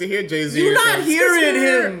expect to hear Jay-Z. You're not hearing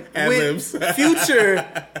him Ad-libs. with Future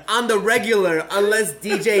on the regular unless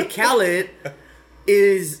DJ Khaled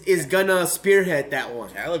is gonna spearhead that one.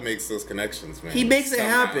 Khaled makes those connections, man. He makes it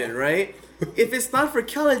Somehow. happen, right? If it's not for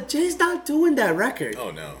Khaled, Jay's not doing that record.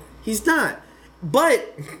 Oh no. He's not.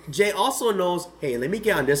 But Jay also knows, hey, let me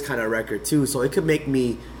get on this kind of record too, so it could make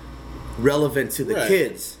me relevant to the Right.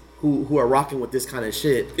 kids who are rocking with this kind of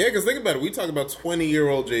shit. Yeah, because think about it. We talk about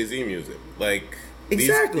 20-year-old Jay-Z music. Like,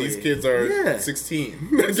 Exactly. these kids are Yeah. 16.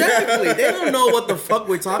 Exactly. They don't know what the fuck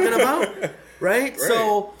we're talking about, right? Right.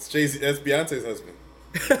 So It's Jay-Z. That's Beyonce's husband.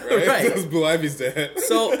 Right? Right. That's Blue Ivy's dad.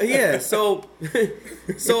 so yeah, so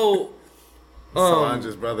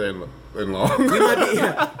Solange's brother-in-law.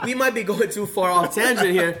 we might be going too far off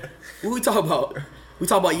tangent here. What we talk about? We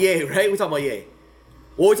talk about Ye, right? We talk about Ye.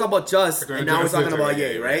 Well, we talk about Just, and now we're talking about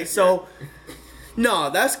Ye, right? So, no,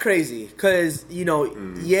 that's crazy because Ye,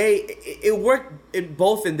 it worked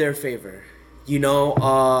both in their favor. Yeah,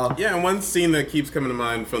 and one scene that keeps coming to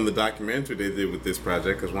mind from the documentary they did with this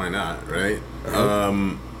project, because why not, right?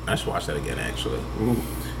 I should watch that again, actually.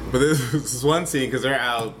 But this is one scene, because they're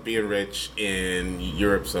out being rich in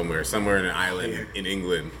Europe somewhere in an island in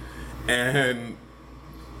England. And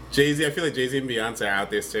Jay-Z, I feel like Jay-Z and Beyonce are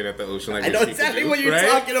out there staring at the ocean like I know rich exactly people do, what you're right?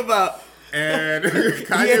 talking about. And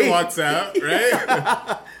Kanye Yeah. walks out,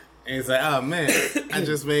 right? And he's like, oh man, I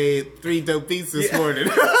just made 3 dope beats this morning.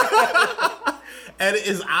 And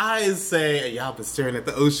his eyes say, hey, y'all been staring at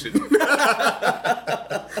the ocean.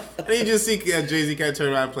 And you just see Jay-Z kind of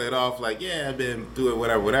turn around and play it off like, yeah, I've been doing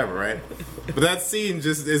whatever, right? But that scene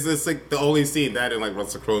is just like the only scene that in like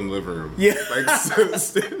Russell Crowe in the living room. Yeah. Like,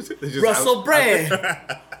 just Russell Brand.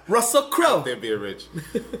 Russell Crowe. They're being rich.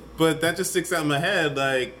 But that just sticks out in my head.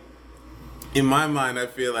 Like, in my mind, I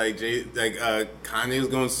feel like Kanye was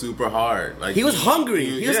going super hard. Like He was hungry.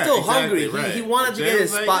 He was still hungry. Right. He wanted to Jay get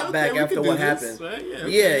his was like, spot okay, back we after can what do this, happened. right? Yeah,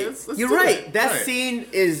 Yeah, okay, let's you're do right. it. That Right. scene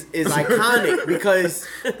is iconic because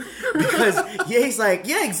he's like,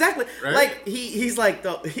 yeah, exactly. Right? Like he's like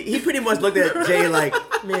he pretty much looked at Jay like,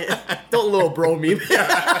 man, don't little bro me.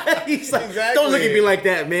 He's like, Exactly. don't look at me like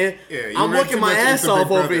that, man. Yeah, you I'm read working too my much ass into Big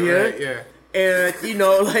off over Brother, here, right? Yeah.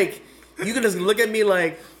 and like you can just look at me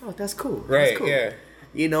like, oh, that's cool. Right, That's cool.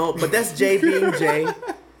 yeah. But that's Jay being Jay.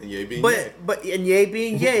 And Ye being But Ye. and Ye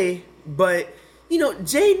being Ye, but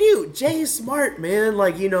Jay knew. Jay is smart, man.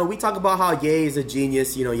 Like we talk about how Ye is a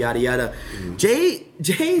genius, yada yada. Mm-hmm. Jay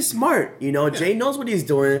is smart. Jay knows what he's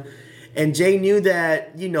doing, and Jay knew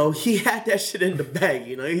that he had that shit in the bag.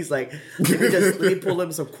 He's like, let me pull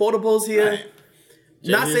him some quotables here. Right.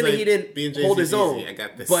 Not Jay-Z's saying that like, he being didn't Jay-Z's hold his own, easy. I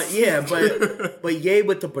got this. but yeah, but Ye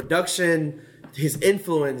with the production, his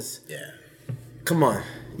influence. Yeah. Come on,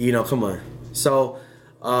 come on. So.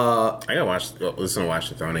 I gotta listen to Watch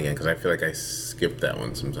the Throne again because I feel like I skip that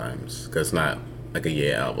one sometimes because it's not like a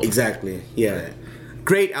Ye album. Exactly. Yeah.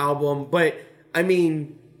 Great album, but I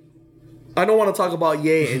mean, I don't want to talk about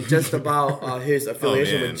Ye and just about his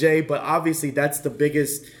affiliation with Jay, but obviously that's the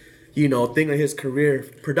biggest, thing of his career,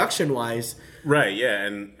 production wise. Right. Yeah.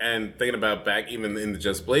 And thinking about back even in the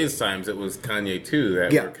Just Blaze times, it was Kanye too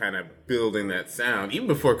that were kind of building that sound even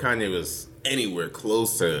before Kanye was anywhere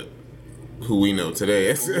close to who we know today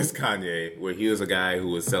as Kanye, where he was a guy who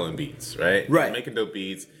was selling beats, right? Right. Making dope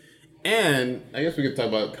beats. And I guess we could talk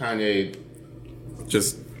about Kanye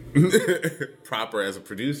just proper as a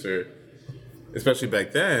producer, especially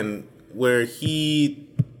back then, where the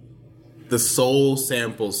soul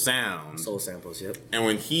sample sound. Soul samples, yep. And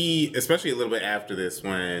when especially a little bit after this,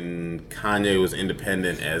 when Kanye was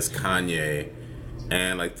independent as Kanye,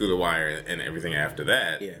 and like Through the Wire and everything after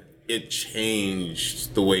that, it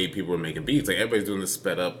changed the way people were making beats. Like everybody's doing the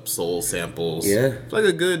sped up soul samples. Yeah. For like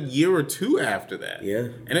a good year or two after that. Yeah.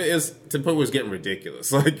 And it is to the point where it was getting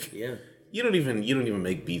ridiculous. Like you don't even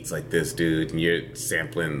make beats like this, dude, and you're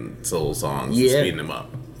sampling soul songs and speeding them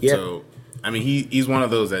up. Yeah. So I mean he's one of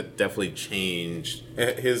those that definitely changed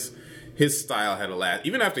his style had a last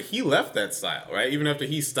even after he left that style, right? Even after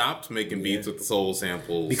he stopped making beats with the soul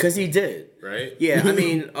samples. Because he did. Right? Yeah, I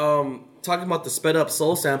mean, talking about the sped up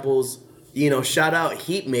soul samples, shout out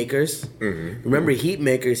Heat Makers. Mm-hmm. Remember Heat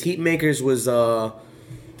Makers? Heat Makers was I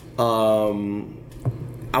want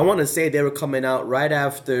to say they were coming out right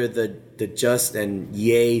after the Just and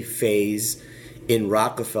Ye phase in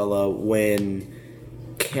Rockefeller when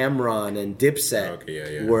Cameron and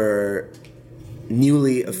Dipset were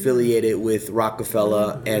newly affiliated with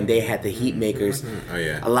Rockefeller, and they had the Heat Makers. Oh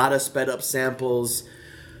yeah, a lot of sped up samples.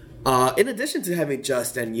 In addition to having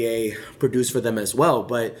Just and Ye produce for them as well,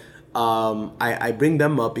 but I bring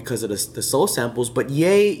them up because of the soul samples. But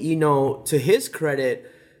Ye, to his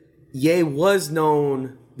credit, Ye was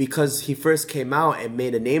known because he first came out and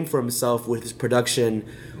made a name for himself with his production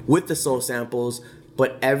with the soul samples.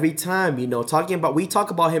 But every time, we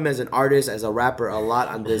talk about him as an artist, as a rapper a lot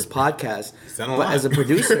on this podcast. As a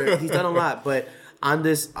producer, he's done a lot. But on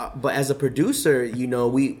this, but as a producer,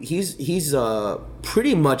 he's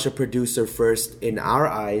pretty much a producer first in our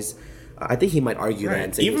eyes. I think he might argue that.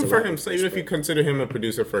 And say even for himself, even if you consider him a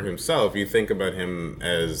producer for himself, you think about him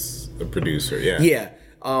as a producer. Yeah. Yeah.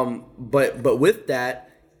 But with that,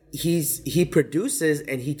 he produces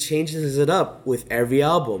and he changes it up with every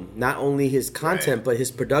album. Not only his content, but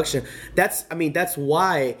his production. That's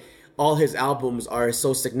why all his albums are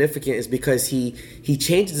so significant, is because he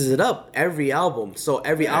changes it up every album. So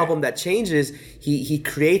every album that changes, he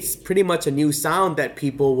creates pretty much a new sound that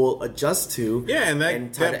people will adjust to. Yeah, and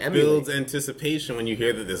that builds anticipation when you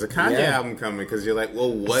hear that there's a Kanye album coming, because you're like,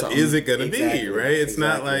 well, what is it gonna be, right? It's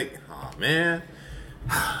not like, oh man.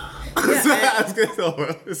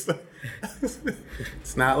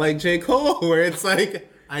 It's not like J. Cole, where it's like,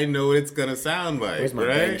 I know what it's gonna sound like. Where's my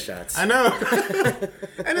bang shots? I know.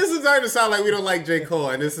 And this is starting to sound like we don't like J. Cole,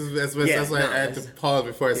 and that's why I had to pause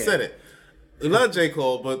before I said it. We love J.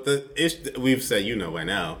 Cole, but the issue we've said, by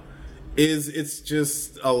now, is it's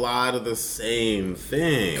just a lot of the same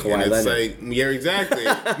thing. Kawhi and it's Leonard. like, yeah, exactly.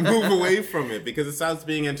 Move away from it, because it sounds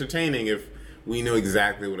being entertaining if we know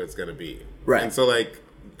exactly what it's gonna be. Right. And so like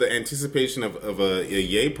the anticipation of a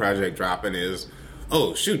Ye project dropping is,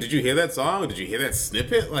 oh shoot, did you hear that song? Did you hear that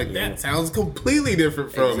snippet? Like that sounds completely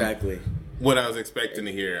different from what I was expecting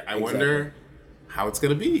to hear. I wonder how it's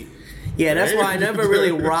gonna be. Yeah, that's why I never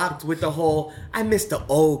really rocked with the whole, I miss the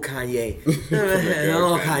old Kanye.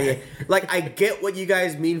 Kanye. Like, I get what you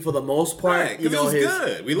guys mean for the most part. Right, because it was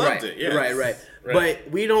good. We loved it. Yes. Right.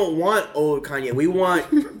 But we don't want old Kanye. We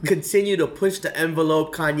want continue to push the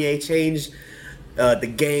envelope Kanye, change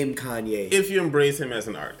the game Kanye. If you embrace him as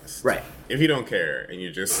an artist. Right. If you don't care and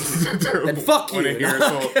you just then fuck you. Want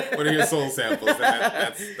to hear soul samples,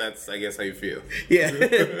 then that's I guess how you feel.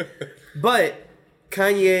 Yeah. But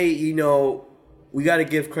Kanye, we got to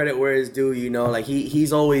give credit where it's due. Like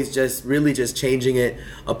he's always just really just changing it.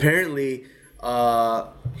 Apparently,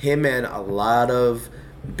 him and a lot of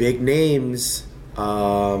big names,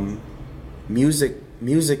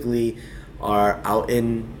 musically, are out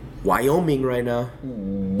in Wyoming right now.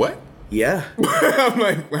 What? Yeah. I'm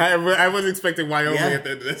like, I was expecting Wyoming at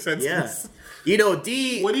the end of this sentence. Yeah.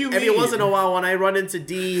 D, what do you mean? Every once in a while when I run into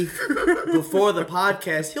D before the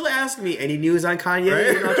podcast, he'll ask me any news on Kanye.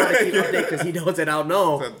 Right? I'll try to keep update because he knows that I'll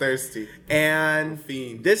know. So thirsty. And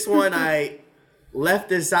this one, I left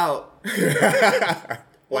this out.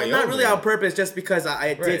 Well, not really on purpose, just because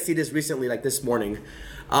I did see this recently, like this morning.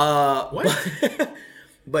 What?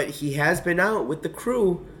 But he has been out with the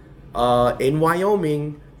crew in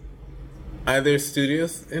Wyoming. Are there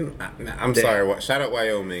studios in? I'm sorry. Shout out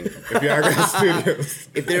Wyoming. If y'all got studios.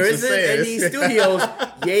 If there isn't any studios,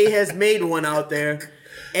 Ye has made one out there.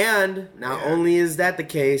 And not only is that the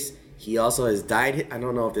case, he also has dyed. I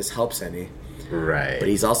don't know if this helps any. Right. But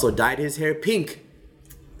he's also dyed his hair pink.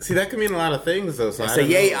 See, that could mean a lot of things, though. So that's a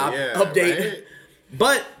Ye update. Right?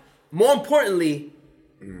 But more importantly,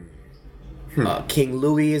 King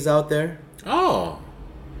Louis is out there. Oh.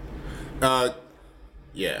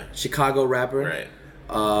 Yeah. Chicago rapper.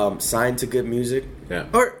 Right. Signed to Good Music. Yeah.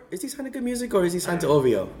 Or is he signed to Good Music or is he signed to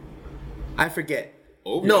OVO? I forget.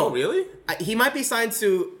 OVO? No. Really? He might be signed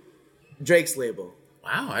to Drake's label.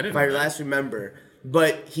 Wow, I didn't If I know that. last remember.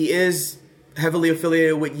 But he is heavily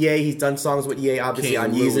affiliated with Ye. He's done songs with Ye, obviously, King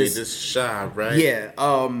on Louis, Yeezus. this shop, right? Yeah.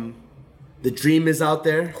 The Dream is out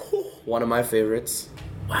there. One of my favorites.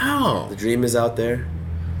 Wow. The Dream is out there.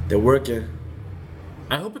 They're working.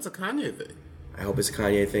 I hope it's a Kanye thing. I hope it's a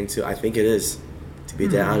Kanye thing too. I think it is, to be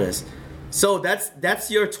that honest. So that's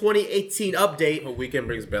your 2018 update. Hope Weekend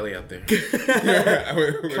brings Belly out there.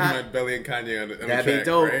 With my Belly and Kanye on the That'd track, be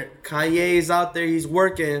dope. right? Kanye is out there. He's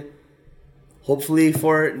working. Hopefully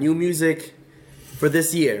for new music for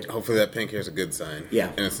this year. Hopefully that pink hair's a good sign. Yeah.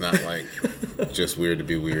 And it's not like just weird to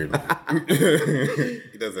be weird.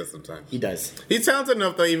 He does that sometimes. He does. He's talented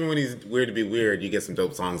enough though, even when he's weird to be weird, you get some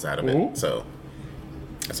dope songs out of it. So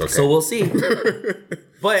that's okay. So we'll see.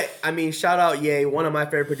 But I mean, shout out Ye, one of my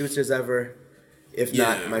favorite producers ever, if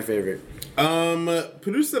not my favorite.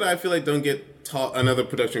 Producers that I feel like don't get taught, another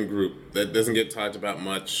production group that doesn't get talked about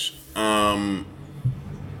much.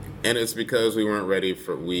 And it's because we weren't ready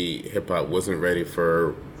for, hip hop wasn't ready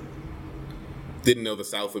for, didn't know the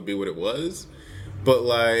South would be what it was. But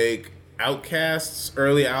like Outkast's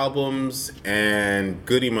early albums and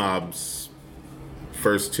Goody Mob's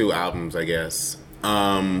first two albums, I guess,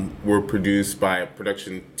 were produced by a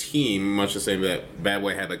production team, much the same that Bad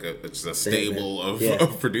Boy had like just a stable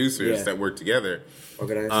of producers that worked together.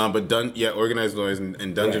 Organized. Organized Noise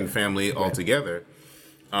and Dungeon Family all together.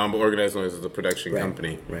 But Organized Noise is a production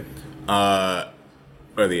company. Right.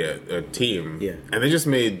 Or the team. Yeah. And they just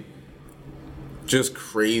made just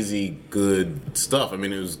crazy good stuff. I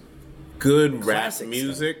mean, it was good Classic rap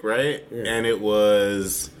music, stuff. right? Yeah. And it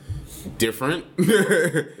was different.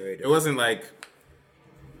 It wasn't like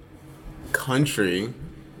country,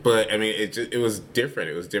 but I mean, it was different.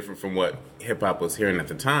 It was different from what hip hop was hearing at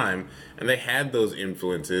the time, and they had those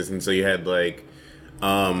influences. And so you had like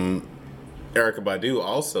Erykah Badu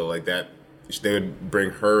also like that. They would bring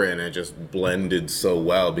her in and it just blended so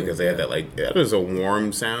well because they had that like it was a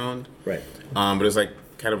warm sound, Right. But it's like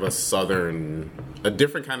kind of a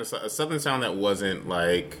different kind of a southern sound that wasn't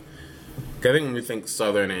like. I think when we think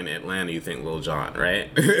Southern and Atlanta, you think Lil Jon, right?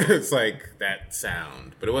 It's like that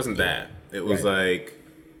sound, but it wasn't that. It was like,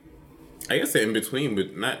 I guess in between,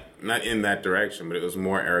 but not in that direction. But it was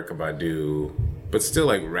more Erykah Badu, but still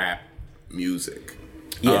like rap music.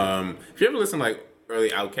 Yeah. If you ever listen to like early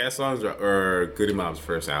Outkast songs or Goody Mob's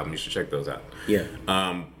first album, you should check those out. Yeah.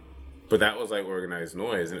 But that was like Organized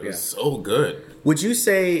Noise, and it was so good. Would you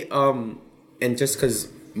say, and just because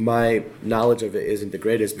my knowledge of it isn't the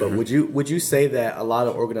greatest, but would you say that a lot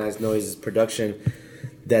of Organized Noise's production,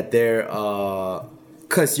 that they're,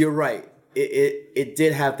 because you're right, it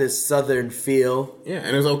did have this southern feel. Yeah,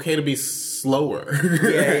 and it was okay to be slower.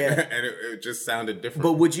 Yeah. And it just sounded different.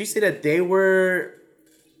 But would you say that they were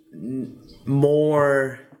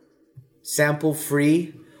more sample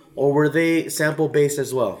free, or were they sample based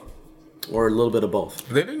as well, or a little bit of both?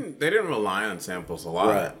 They didn't rely on samples a lot.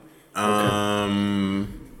 Right.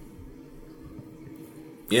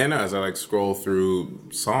 Yeah, no, as I like scroll through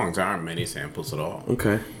songs, there aren't many samples at all.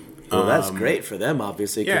 Okay. Well, that's great for them,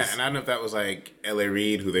 obviously. Yeah, and I don't know if that was like L.A.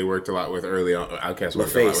 Reid, who they worked a lot with early on, Outkast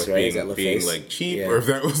worked a lot with, right? being like cheap, or if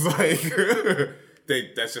that was like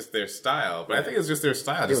that's just their style. But I think it's just their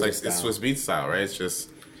style, just like it's Swiss Beats style, right? It's just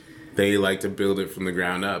they like to build it from the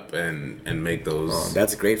ground up and make those. Oh,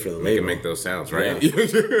 that's great for the label. Make those sounds, right? Yeah.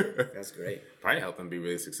 That's great. Probably help them be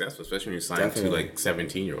really successful, especially when you sign to like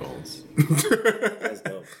 17-year-olds. That's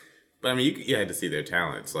dope. But I mean, you had to see their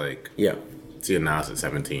talents. Like, see a Nas at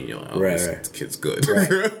 17, you're like, oh, this kid's good.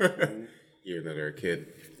 Right. Even though they're a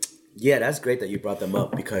kid. Yeah, that's great that you brought them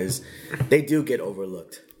up because they do get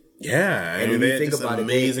overlooked. Yeah, and I mean, they had think just about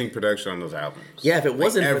amazing production on those albums. Yeah, if it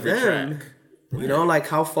wasn't for them, track. You know, like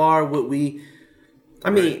how far would we? I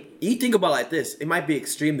mean, you think about it like this. It might be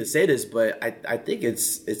extreme to say this, but I think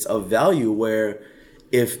it's of value where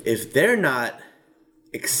if they're not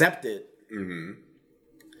accepted,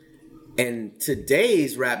 and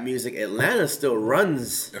today's rap music, Atlanta still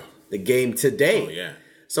runs the game today. Oh yeah.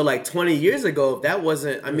 So like 20 years ago, if that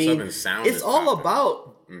wasn't, I mean, it's all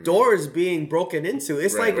about doors being broken into.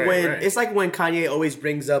 It's it's like when Kanye always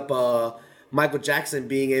brings up Michael Jackson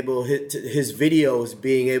being able his videos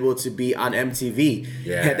being able to be on MTV.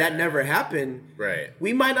 Yeah. Had that never happened,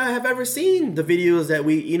 we might not have ever seen the videos that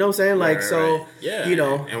we, you know what I'm saying? Like, yeah. You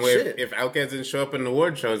know, and if Outkast didn't show up in the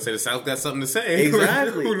award show and say the South got something to say,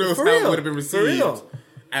 exactly. who knows For how real. it would have been received. For real.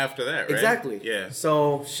 after that, right? Exactly. Yeah.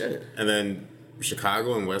 So, shit. And then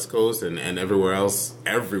Chicago and West Coast and everywhere else,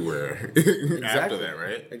 everywhere after that,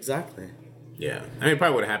 right? Exactly. Yeah. I mean, it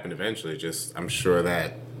probably would have happened eventually, just I'm sure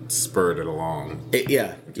that spurred it along.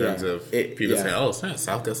 In terms of people say, "Oh,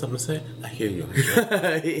 South got something to say." I hear you.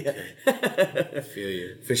 I feel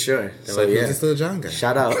you for sure. They're so like, who's this little John guy?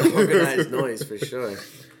 Shout out Organized Noise for sure.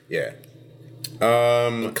 Yeah.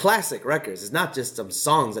 Classic records. It's not just some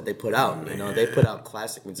songs that they put out. You know, they put out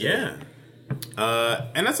classic material. Yeah.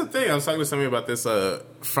 And that's the thing. I was talking to somebody about this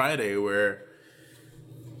Friday, where,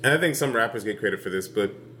 and I think some rappers get credit for this,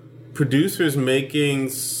 but producers making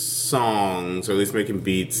songs, or at least making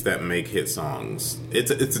beats that make hit songs, it's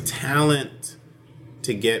a talent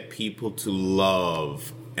to get people to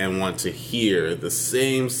love and want to hear the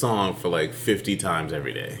same song for like 50 times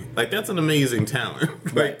every day. Like, that's an amazing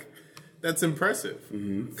talent. Like, that's impressive.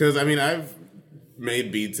 Because I mean, I've made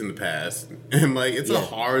beats in the past, and like, it's a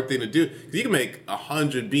hard thing to do. Because you can make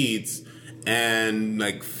 100 beats and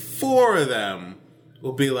like 4 of them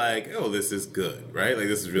will be like, oh, this is good, right? Like,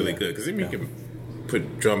 this is really good. Because you can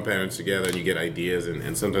put drum patterns together and you get ideas,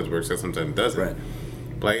 and sometimes it works out, sometimes it doesn't. Right.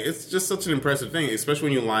 Like, it's just such an impressive thing, especially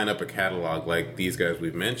when you line up a catalog like these guys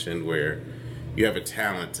we've mentioned, where you have a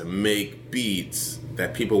talent to make beats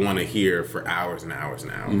that people want to hear for hours and hours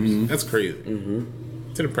and hours. That's crazy.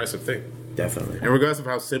 It's an impressive thing. Definitely. And regardless of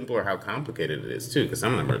how simple or how complicated it is, too, because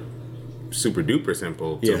some of them are super duper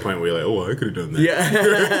simple to the point where you're like, oh, I could have done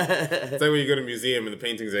that. It's like when you go to a museum and the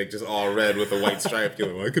painting's like just all red with a white stripe, you're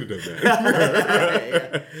like, well, I could have done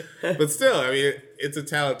that. But still, I mean, it's a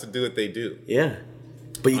talent to do what they do. Yeah.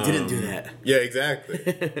 But you didn't do that. Yeah, exactly.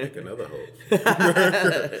 Make another hole.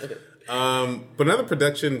 But another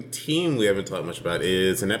production team we haven't talked much about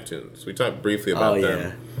is the Neptunes. We talked briefly about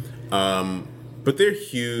them. But they're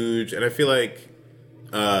huge, and I feel like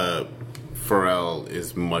Pharrell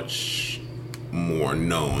is much more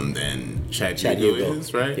known than Chad Hugo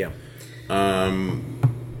is, right? Yeah.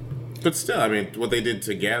 But still, I mean, what they did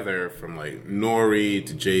together, from like Nori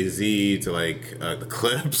to Jay-Z to like the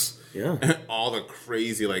Clips, all the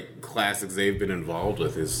crazy like classics they've been involved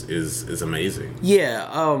with is amazing.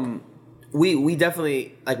 Yeah. We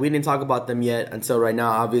definitely, like, we didn't talk about them yet until right now,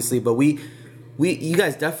 obviously, but you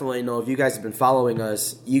guys definitely know, if you guys have been following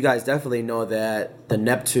us, you guys definitely know that the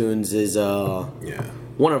Neptunes is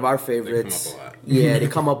one of our favorites. They come up a lot. Yeah, they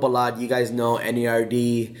come up a lot. You guys know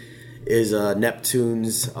NERD is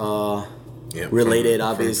Neptunes related,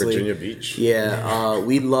 obviously. From Virginia Beach. Yeah,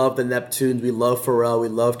 we love the Neptunes. We love Pharrell. We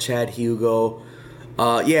love Chad Hugo.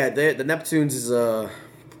 The Neptunes is a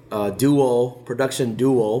production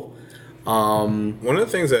duo. One of the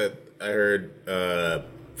things that I heard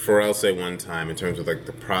Pharrell say one time in terms of like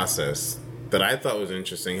the process that I thought was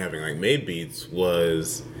interesting, having like made beats,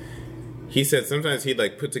 was he said sometimes he'd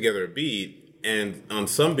like put together a beat, and on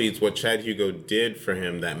some beats what Chad Hugo did for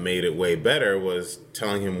him that made it way better was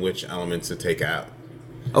telling him which elements to take out.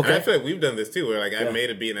 Okay. And I feel like we've done this too, where like I made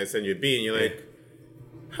a beat and I send you a beat and you're like,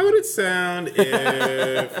 how would it sound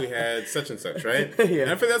if we had such and such, right? And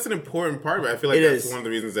I feel that's an important part, but I feel like that's one of the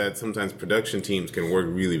reasons that sometimes production teams can work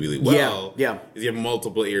really, really well. Is you have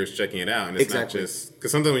multiple ears checking it out, and it's not just,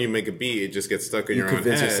 because sometimes when you make a beat, it just gets stuck in your own head.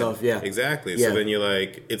 You convince yourself, exactly. So then you're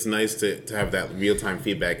like, it's nice to have that real time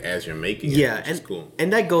feedback as you're making it, which is cool.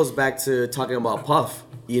 And that goes back to talking about Puff.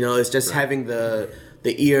 You know, it's just having the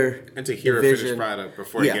ear and to hear a finished product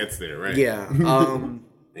before it gets there, right? Yeah. And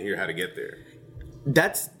hear how to get there.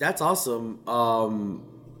 That's awesome.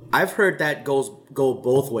 I've heard that go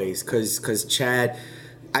both ways, because Chad,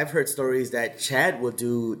 I've heard stories that Chad would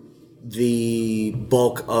do the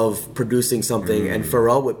bulk of producing something and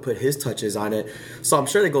Pharrell would put his touches on it. So I'm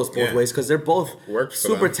sure it goes both ways, because they're both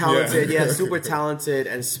super talented, super talented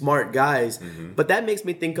and smart guys. But that makes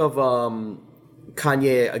me think of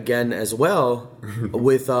Kanye again as well,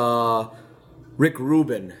 with Rick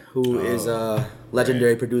Rubin, who is a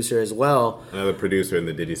legendary producer as well. Another producer in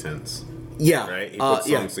the Diddy sense. Yeah. Right? He put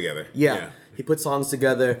songs together. Yeah. He put songs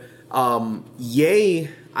together. Ye,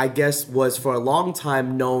 I guess, was for a long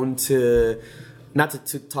time known to, not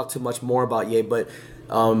to talk too much more about Ye, but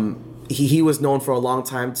he was known for a long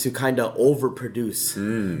time to kind of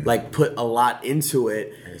overproduce, like put a lot into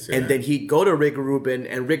it. And then he'd go to Rick Rubin,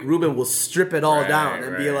 and Rick Rubin will strip it all down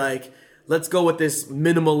and be like, let's go with this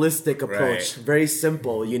minimalistic approach. Very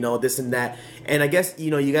simple, this and that. And I guess,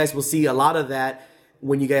 you guys will see a lot of that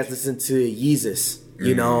when you guys listen to Yeezus.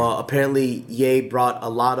 Apparently Ye brought a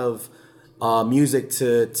lot of music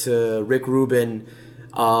to Rick Rubin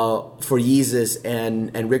for Yeezus,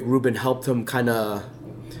 and Rick Rubin helped him kind of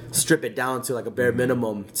strip it down to like a bare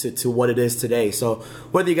minimum to what it is today. So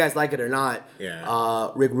whether you guys like it or not,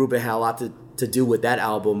 Rick Rubin had a lot to do with that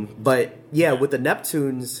album. But yeah, with the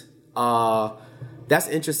Neptunes, that's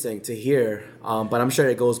interesting to hear. But I'm sure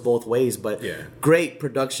it goes both ways. But great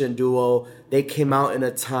production duo. They came out in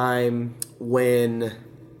a time when,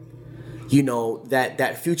 you know,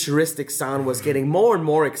 that futuristic sound was getting more and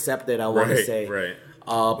more accepted, I want to say. Right.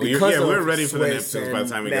 Because we're ready for the Neptunes by the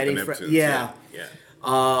time we get the Neptunes. Yeah.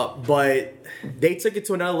 But they took it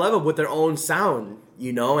to another level with their own sound,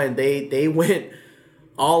 you know, and they went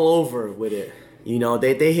all over with it. You know,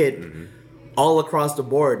 they hit all across the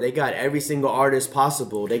board. They got every single artist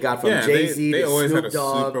possible. They got from Jay-Z to always Snoop had a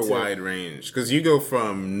Dogg super wide range. Because you go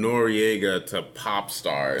from Noriega to pop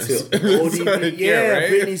stars. To ODB,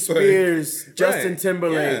 right? Britney Spears, Justin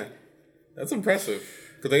Timberlake. Yeah. That's impressive.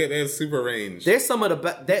 Because they have super range. They're some of the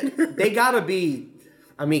best. They gotta be.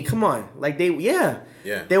 I mean, come on. Like, they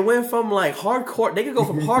went from, like, hardcore. They could go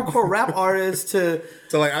from hardcore rap artists to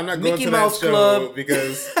like, I'm not going Mickey to Mouse that show Club.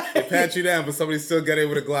 Because they pat you down, but somebody's still getting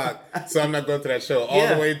with a Glock. So I'm not going to that show. All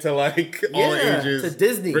the way to, like, all ages. To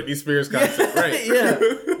Disney. Britney Spears concert. Right.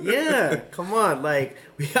 Yeah. Come on. Like,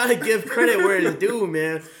 we gotta give credit where it's due,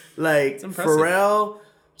 man. Like, Pharrell,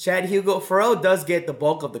 Chad Hugo. Pharrell does get the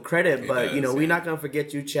bulk of the credit, but, you know, we're not going to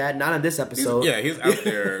forget you, Chad. Not on this episode. He's out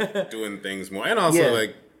there doing things more. And also,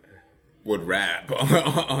 like, would rap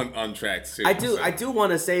on tracks, too. I do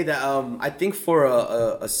want to say that I think for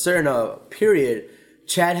a certain period,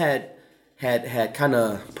 Chad had kind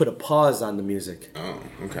of put a pause on the music. Oh,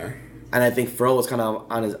 okay. And I think Pharrell was kind of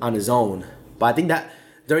on his own. But I think that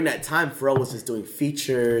during that time, Pharrell was just doing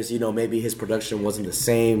features. You know, maybe his production wasn't the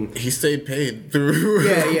same. He stayed paid through.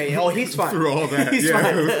 Yeah. Oh, he's fine. Through all that, he's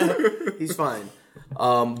fine. He's fine.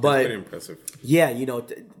 But that's pretty impressive. Yeah, you know,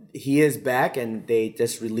 he is back, and they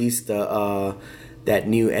just released that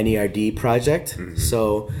new NERD project.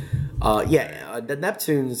 So, the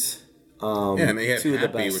Neptunes. And they had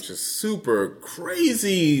Happy, which is super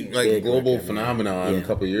crazy, like big global record, phenomenon a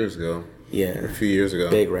couple years ago. Yeah, a few years ago.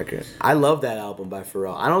 Big record. I love that album by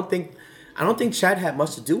Pharrell. I don't think Chad had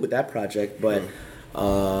much to do with that project, but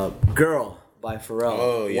Girl by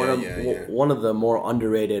Pharrell. One of the more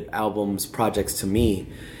underrated projects to me.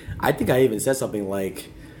 I think I even said something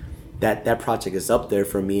like that project is up there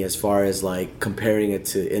for me as far as like comparing it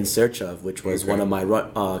to In Search Of, which was one of my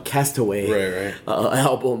Castaway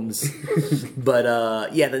albums. But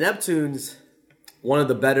the Neptunes, one of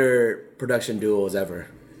the better production duos ever.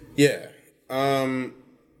 Yeah. And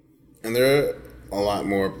there are a lot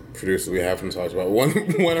more producers we haven't talked about. One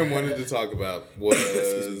I wanted to talk about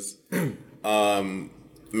was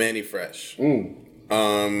Manny Fresh.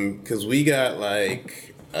 Because we got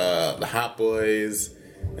like the Hot Boys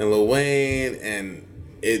and Lil Wayne, and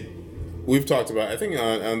we've talked about, I think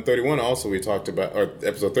on 31 also we talked about, or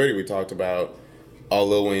episode 30 we talked about all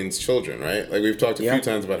Lil Wayne's children, right? Like we've talked a few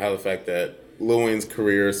times about how the fact that Lil Wayne's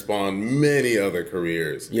career spawned many other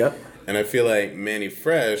careers. Yep. And I feel like Manny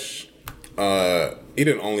Fresh, he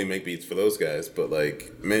didn't only make beats for those guys, but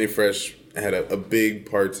like Manny Fresh had a big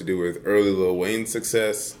part to do with early Lil Wayne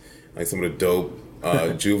success, like some of the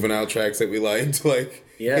dope Juvenile tracks that we liked. Like,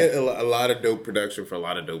 he had a lot of dope production for a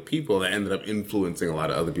lot of dope people that ended up influencing a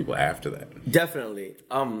lot of other people after that. Definitely.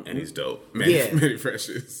 And he's dope. Manny Fresh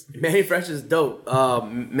is. Manny Fresh is dope.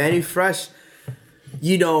 Manny Fresh,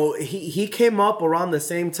 you know, he came up around the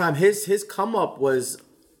same time. His come up was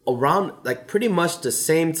around like pretty much the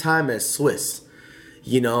same time as Swiss,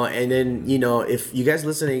 you know. And then, you know, if you guys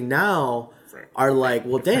listening now are like,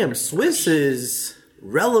 well, damn, Swiss is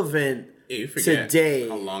relevant today.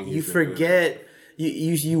 How long you forget.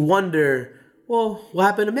 You wonder, well, what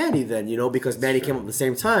happened to Manny then? You know, because Manny came up at the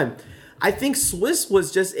same time. I think Swiss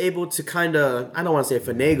was just able to kind of, I don't want to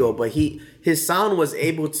say finagle, but his sound was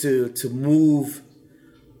able to move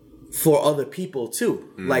for other people too.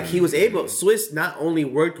 Like he was able, Swiss not only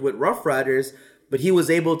worked with Rough Riders, but he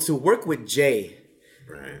was able to work with Jay.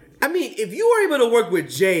 Right. I mean, if you were able to work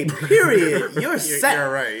with Jay, period, you're set.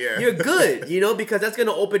 You're right, yeah. You're good, you know, because that's going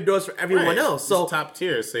to open doors for everyone else. So it's top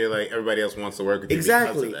tier, so like everybody else wants to work with you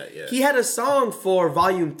exactly. because of that. Yeah. He had a song for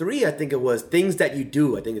Volume 3, I think it was, Things That You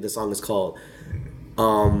Do, I think the song is called,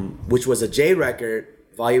 which was a Jay record,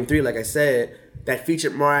 Volume 3, like I said, that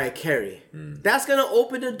featured Mariah Carey. That's going to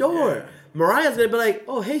open the door. Yeah. Mariah's going to be like,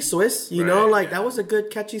 oh, hey, Swiss, you know, like that was a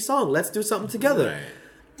good, catchy song. Let's do something together. Right.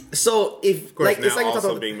 So if of course, like now it's like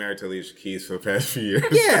also being married to Alicia Keys for the past few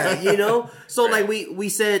years, you know. So like we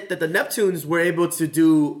said that the Neptunes were able to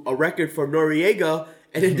do a record for Noriega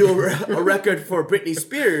and then do a record for Britney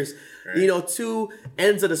Spears. Right. You know, two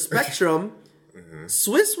ends of the spectrum.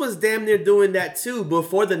 Swiss was damn near doing that too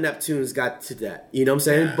before the Neptunes got to that. You know what I'm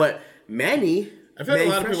saying? Yeah. But Manny... I feel like a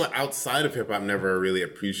lot of people outside of hip-hop never really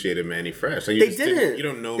appreciated Manny Fresh. Like They didn't. You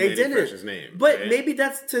don't know They Manny didn't. Fresh's name. But right? maybe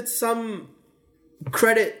that's to some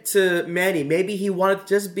credit to Manny. Maybe he wanted to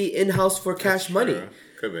just be in-house for cash money.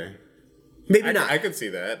 Could be. Maybe not. I could see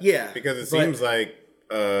that. Yeah. Because it seems like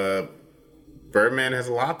Birdman has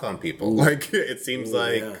a lock on people. Like, it seems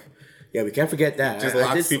like... Yeah, we can't forget that. Just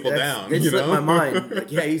locks people down. It slipped my mind.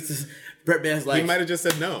 Like, yeah, he's just... Birdman's like... He might have just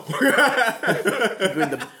said no.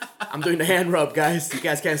 I'm doing the hand rub, guys. You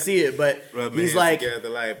guys can't see it, but Rub he's hands like... together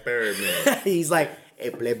like Birdman. He's like,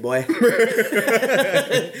 hey, playboy.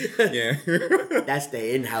 Yeah. That's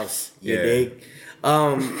the in-house. You Yeah. dig?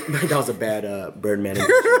 That was a bad Birdman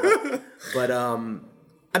impression. But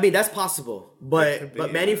I mean, that's possible. But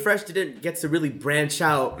Manny Fresh didn't get to really branch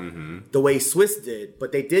out the way Swiss did.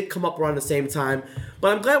 But they did come up around the same time.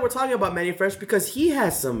 But I'm glad we're talking about Manny Fresh because he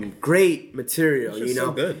has some great material. He's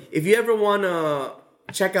so good. If you ever want to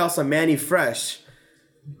check out some Manny Fresh,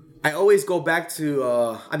 I always go back to.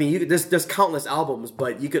 I mean, there's countless albums,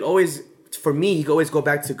 but you could always go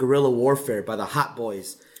back to Guerrilla Warfare by the Hot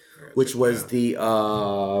Boys, which was the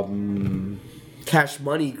Cash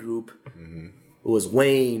Money group. It was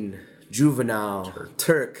Wayne, Juvenile,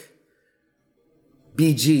 Turk,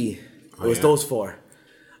 BG. It was those four.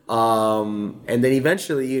 And then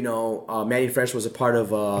eventually, Manny Fresh was a part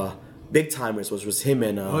of Big Timers, which was him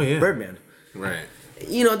and Birdman. Right.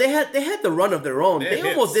 They had the run of their own. They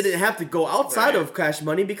almost hits. didn't have to go outside of Cash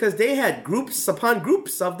Money because they had groups upon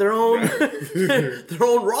groups of their own their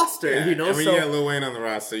own roster. Yeah. You And when so you got Lil Wayne on the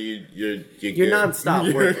roster, you're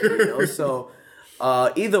nonstop working. So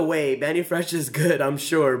either way, Manny Fresh is good, I'm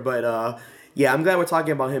sure. But I'm glad we're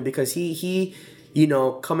talking about him because he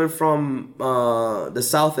coming from the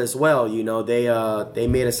South as well. They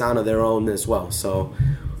made a sound of their own as well. So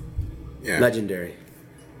legendary.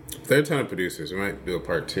 There are a ton of producers. We might do a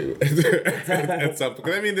part 2 at some point.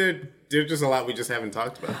 Because I mean, there's just a lot we just haven't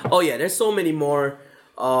talked about. Oh yeah, there's so many more.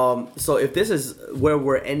 So if this is where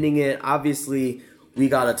we're ending it, obviously we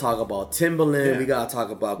gotta talk about Timbaland. Yeah. We gotta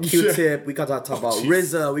talk about Q-Tip. We gotta talk about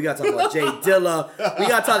RZA. We gotta talk about Jay Dilla. We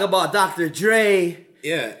gotta talk about Dr. Dre.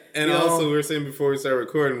 Yeah, and also we were saying before we start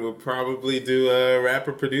recording, we'll probably do a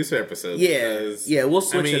rapper-producer episode. Yeah, we'll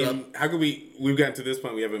switch it up. How could we've gotten to this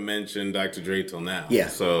point, we haven't mentioned Dr. Dre till now. Yeah,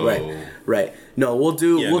 so right. No, we'll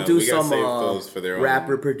do some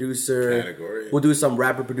rapper-producer category. We'll do some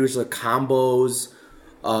rapper-producer combos.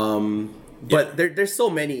 But there's so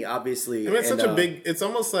many, obviously. I mean, it's such a big... It's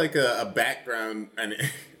almost like a background, and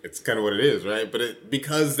it's kind of what it is, right? But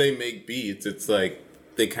because they make beats, it's like...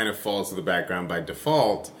 they kind of fall to the background by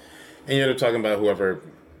default, and you end up talking about whoever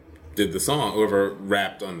did the song, whoever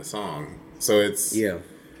rapped on the song. So it's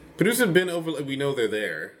producers have been over. We know they're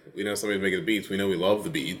there. We know somebody's making the beats. We know we love the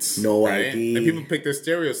beats. No right? ID. And people pick their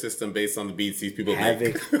stereo system based on the beats these people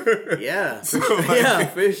make. Yeah, so,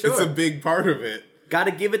 for sure. It's a big part of it. Got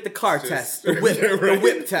to give it the car test, the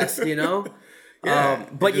whip test. Yeah,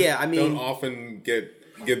 but I mean, don't often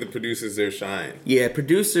give the producers their shine. Yeah,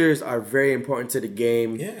 producers are very important to the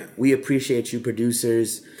game. Yeah. We appreciate you,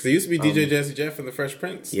 producers. Because it used to be DJ Jazzy Jeff and the Fresh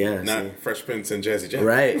Prince. Yeah. Not Fresh Prince and Jazzy Jeff.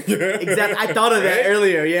 Right. Exactly. I thought of that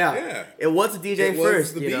earlier, Yeah. It was the DJ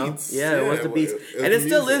first, the beats. Yeah, it was the beats. And it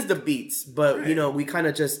still is the beats. But, we kind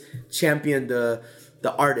of just champion the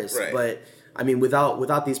artist. Right. But, I mean,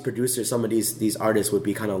 without these producers, some of these artists would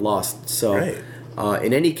be kind of lost. So,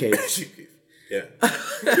 in any case... yeah.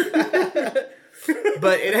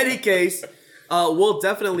 But in any case, we'll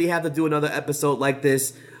definitely have to do another episode like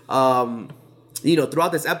this.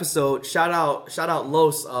 Throughout this episode, shout out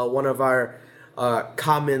Los, one of our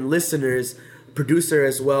common listeners, producer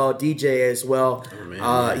as well, DJ as well. Oh,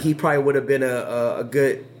 man. He probably would have been a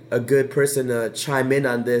good person to chime in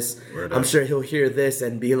on this. I'm sure he'll hear this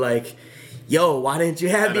and be like, yo, why didn't you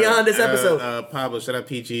have me on this episode? Pablo, shout out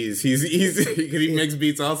Peaches. He makes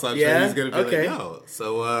beats also. I'm sure he's gonna be like, yo.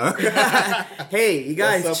 So hey, you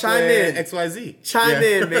guys chime in. XYZ. Chime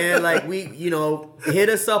in, man. Like hit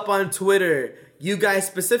us up on Twitter. You guys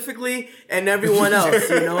specifically and everyone else,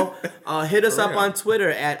 hit us up on Twitter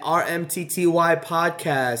at RMTTY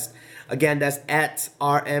Podcast. Again, that's at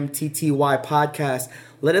RMTTY Podcast.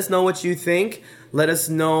 Let us know what you think. Let us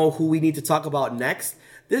know who we need to talk about next.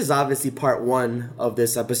 This is obviously part 1 of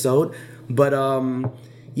this episode, but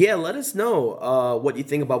let us know what you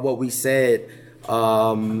think about what we said.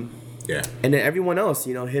 And then everyone else,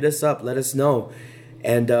 hit us up, let us know.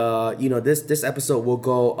 And this episode will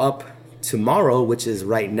go up tomorrow, which is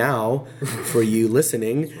right now for you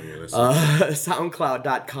listening.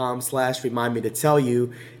 SoundCloud.com/remind me to tell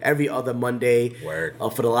you every other Monday. Word.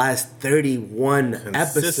 For the last 31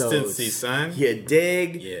 Consistency, episodes. son. You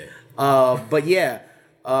dig? Yeah. But yeah.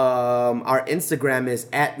 Our Instagram is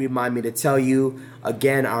 @remind me to tell you.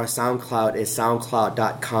 Again, our SoundCloud is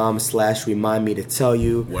soundcloud.com/remind me to tell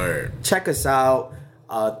you. Word. Check us out.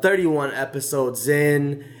 31 episodes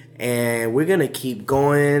in, and we're gonna keep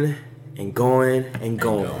going and going and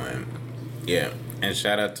going. Yeah. And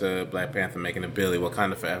shout out to Black Panther making a Billy.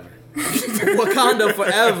 Wakanda forever. Wakanda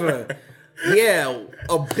forever. Yeah,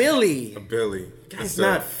 a Billy. A Billy. Guy's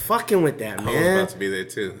not fucking with that, man. I was about to be there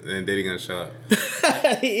too, and then Diddy gonna show up. Yeah.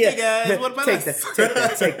 Hey guys, what about take us?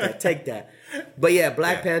 Take that. But yeah,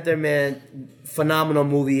 Black Panther, man, phenomenal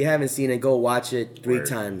movie. You haven't seen it, go watch it 3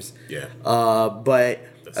 times. Yeah. But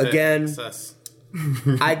That's again, That's us.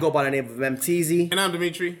 I go by the name of Teezy. And I'm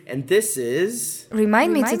Dimitri. And this is...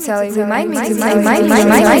 Remind me to tell you. Remind me to tell you. I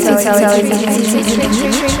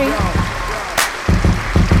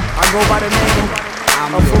go by the name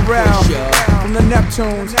of Pharrell from the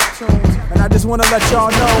Neptunes, and I just want to let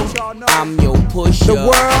y'all know I'm your pusher. the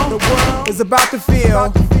world is about to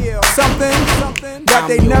feel something that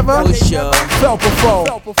they never felt before.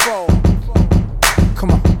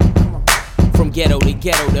 Come on. From ghetto to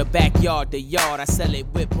ghetto, the backyard to yard, I sell it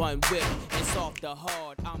whip on whip. It's off the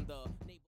hard. I'm the